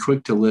 be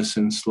quick to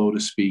listen, slow to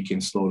speak,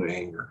 and slow to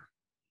anger.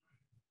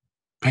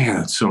 Man,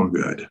 that's so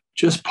good.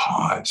 Just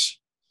pause.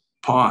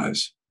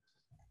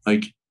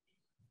 Like,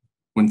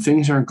 when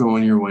things aren't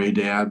going your way,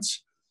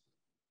 dads,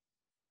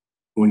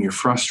 when you're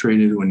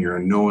frustrated, when you're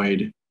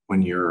annoyed,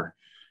 when you're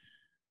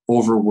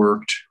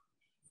overworked,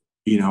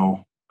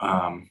 when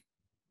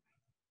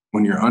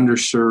you're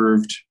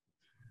underserved,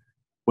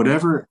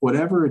 whatever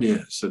it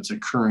is that's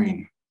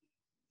occurring,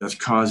 that's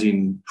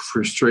causing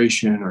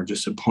frustration or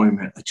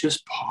disappointment,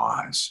 just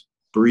pause,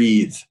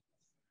 breathe,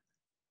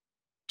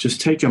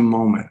 just take a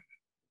moment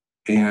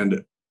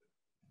and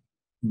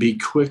be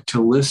quick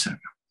to listen,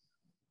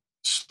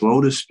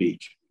 slow to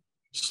speak,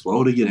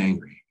 slow to get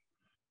angry.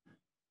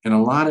 And a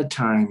lot of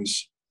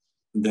times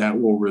that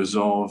will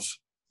resolve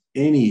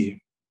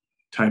any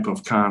type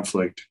of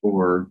conflict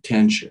or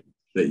tension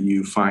that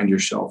you find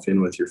yourself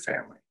in with your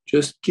family.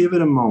 Just give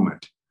it a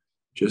moment.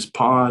 Just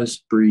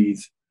pause,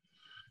 breathe,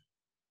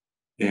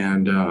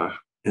 and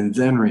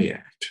then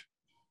react.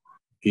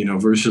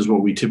 Versus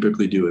what we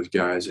typically do as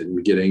guys, and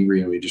we get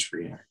angry and we just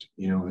react.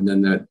 And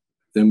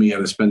then we got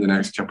to spend the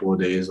next couple of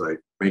days like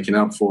making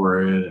up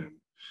for it, and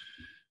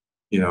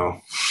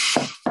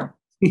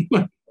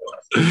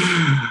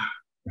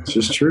it's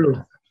just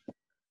true.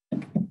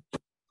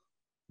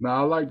 No,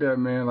 I like that,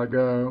 man. Like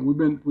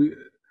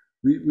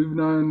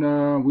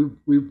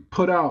we've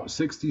put out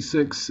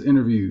 66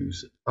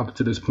 interviews up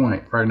to this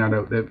point right now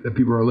that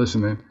people are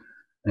listening.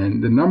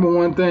 And the number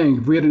one thing,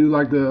 if we had to do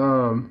like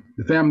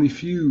the Family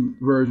Feud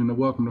version of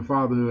Welcome to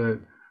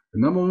Fatherhood, the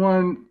number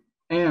one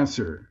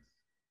answer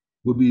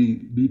would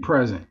be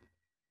present.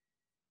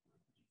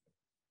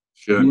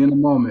 Good. Be in the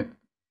moment.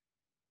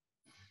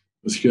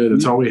 That's good.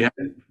 That's all we had.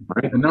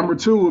 Right. And number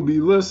two would be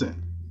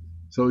listen.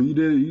 So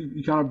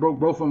you kind of broke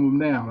both of them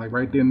down, like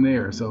right then and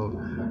there. So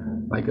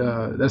like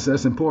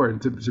that's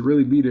important to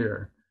really be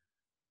there.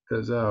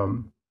 Because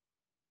the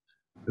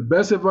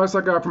best advice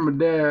I got from a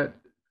dad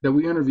that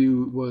we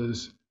interviewed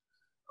was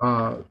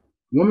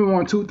women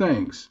want two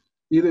things: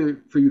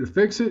 either for you to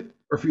fix it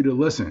or for you to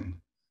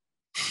listen.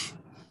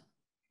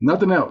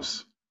 Nothing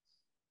else.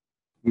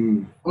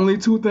 Only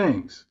two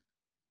things.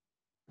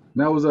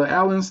 And that was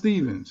Alan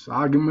Stevens.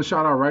 I'll give him a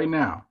shout out right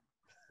now.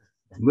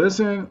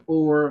 Listen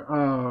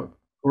or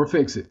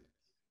fix it.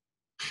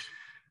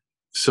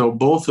 So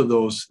both of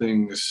those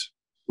things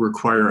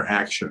require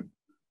action.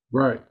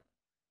 Right.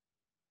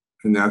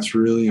 And that's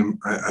really,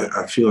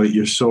 I feel like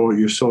you're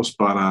so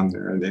spot on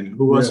there. And then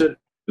who was it?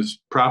 It's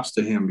props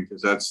to him,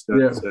 because that's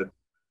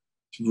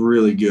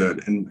really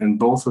good. And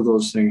both of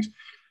those things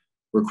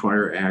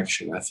require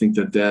action. I think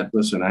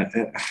listen,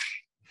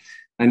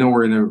 I know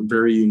we're in a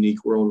very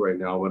unique world right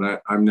now,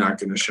 but I'm not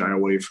going to shy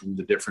away from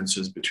the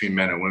differences between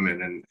men and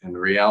women. And the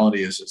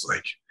reality is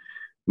like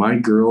my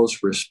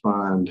girls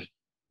respond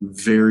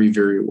very,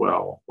 very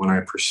well when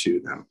I pursue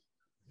them,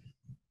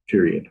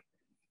 period.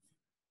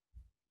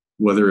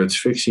 Whether it's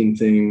fixing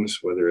things,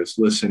 whether it's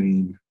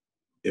listening,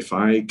 if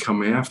I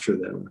come after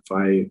them, if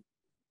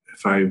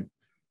I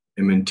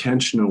am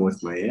intentional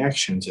with my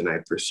actions and I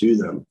pursue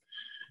them,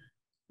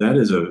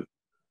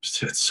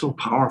 it's so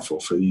powerful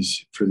for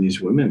these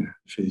women,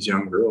 for these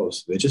young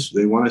girls.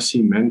 They want to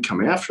see men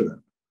come after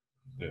them.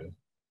 Yeah.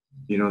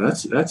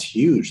 That's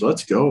huge.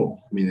 Let's go.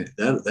 I mean,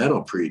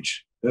 that'll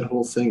preach. That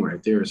whole thing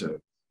right there is a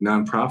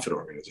nonprofit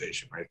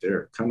organization right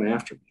there. Come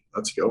after me.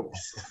 Let's go.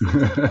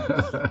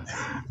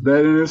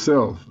 That in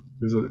itself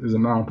is a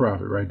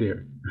nonprofit right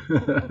there.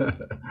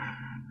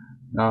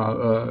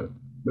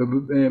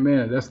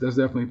 Man, that's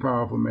definitely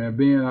powerful, man.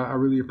 Ben, I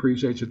really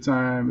appreciate your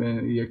time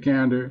and your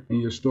candor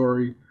and your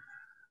story.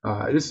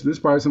 This is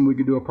probably something we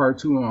could do a part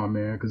 2 on,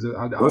 man, because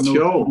I know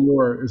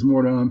it's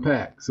more to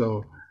unpack.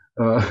 So,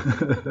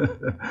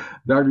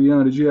 Dr.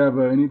 Young, did you have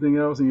anything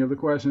else, any other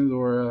questions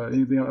or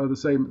anything other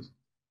statements?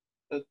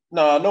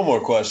 No more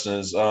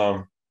questions.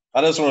 I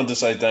just wanted to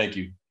say thank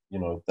you.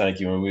 Thank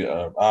you,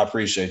 and I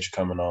appreciate you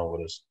coming on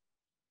with us.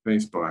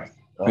 Thanks, boy.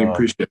 I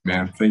appreciate it,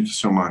 man. Thank you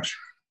so much.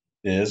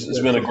 Yeah, it's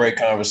been a great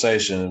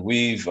conversation.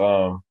 We've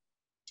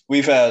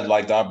had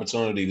like the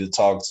opportunity to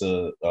talk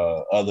to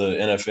other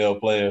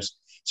NFL players,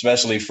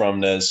 especially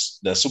from that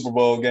Super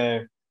Bowl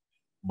game.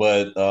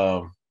 But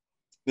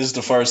this is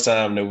the first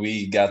time that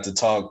we got to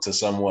talk to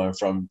someone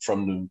from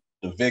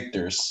the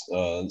victors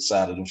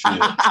side of the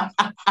field.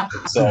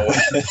 So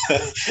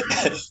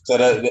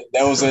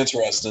that was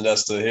interesting,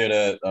 just to hear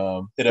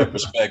that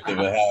perspective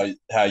and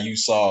how you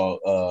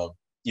saw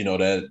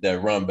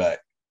that run back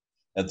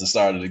at the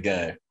start of the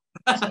game.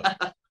 So,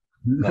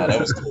 no, that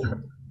was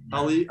cool.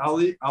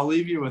 I'll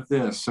leave you with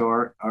this.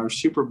 So our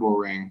Super Bowl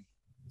ring,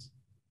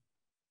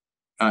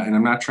 and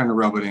I'm not trying to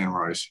rub it in,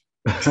 Royce.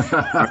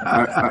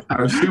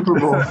 Our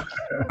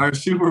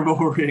Super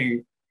Bowl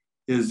ring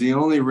is the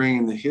only ring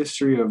in the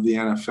history of the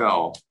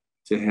NFL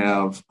to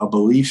have a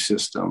belief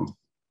system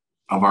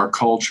of our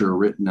culture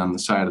written on the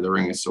side of the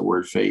ring. It's the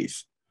word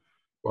faith.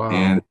 Wow.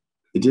 And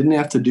it didn't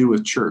have to do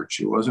with church.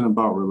 It wasn't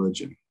about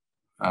religion.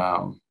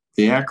 The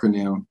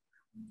acronym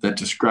that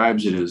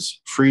describes it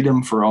is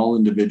freedom for all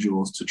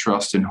individuals to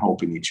trust and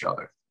hope in each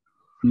other.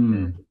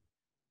 Mm.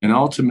 And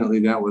ultimately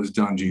that was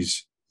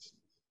Dungy's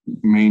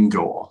main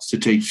goal, is to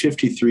take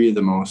 53 of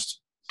the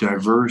most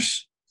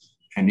diverse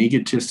and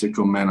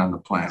egotistical men on the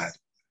planet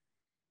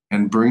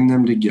and bring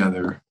them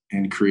together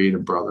and create a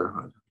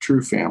brotherhood,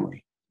 true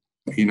family,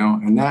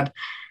 and that,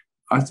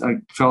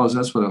 fellas,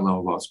 that's what I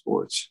love about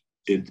sports.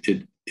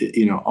 It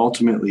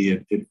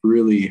ultimately it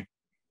really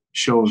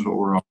shows what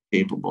we're all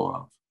capable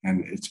of,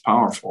 and it's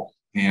powerful.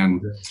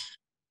 And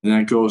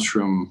that goes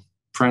from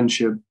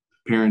friendship,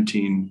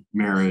 parenting,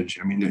 marriage.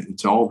 I mean,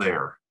 it's all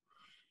there,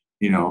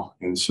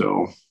 and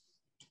so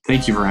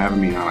thank you for having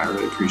me on. I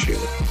really appreciate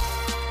it.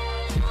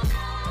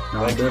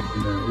 No,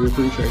 definitely, man. We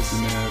appreciate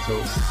you, man. So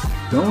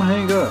don't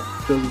hang up,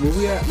 because what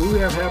we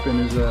have happen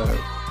is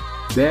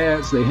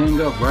dads, they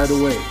hang up right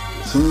away.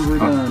 As soon as we're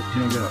done,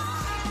 hang up.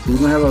 So we're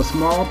gonna have a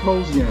small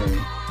post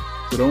game,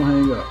 so don't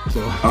hang up.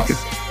 So okay,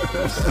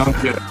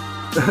 sounds good.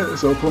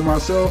 So for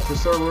myself, for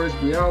Sir Royce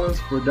Briales,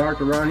 for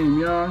Dr. Raheem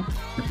Young,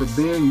 and for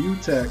Ben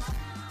UTEC,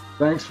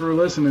 thanks for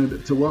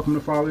listening to Welcome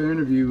to Father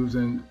Interviews,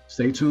 and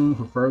stay tuned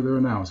for further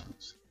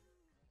announcements.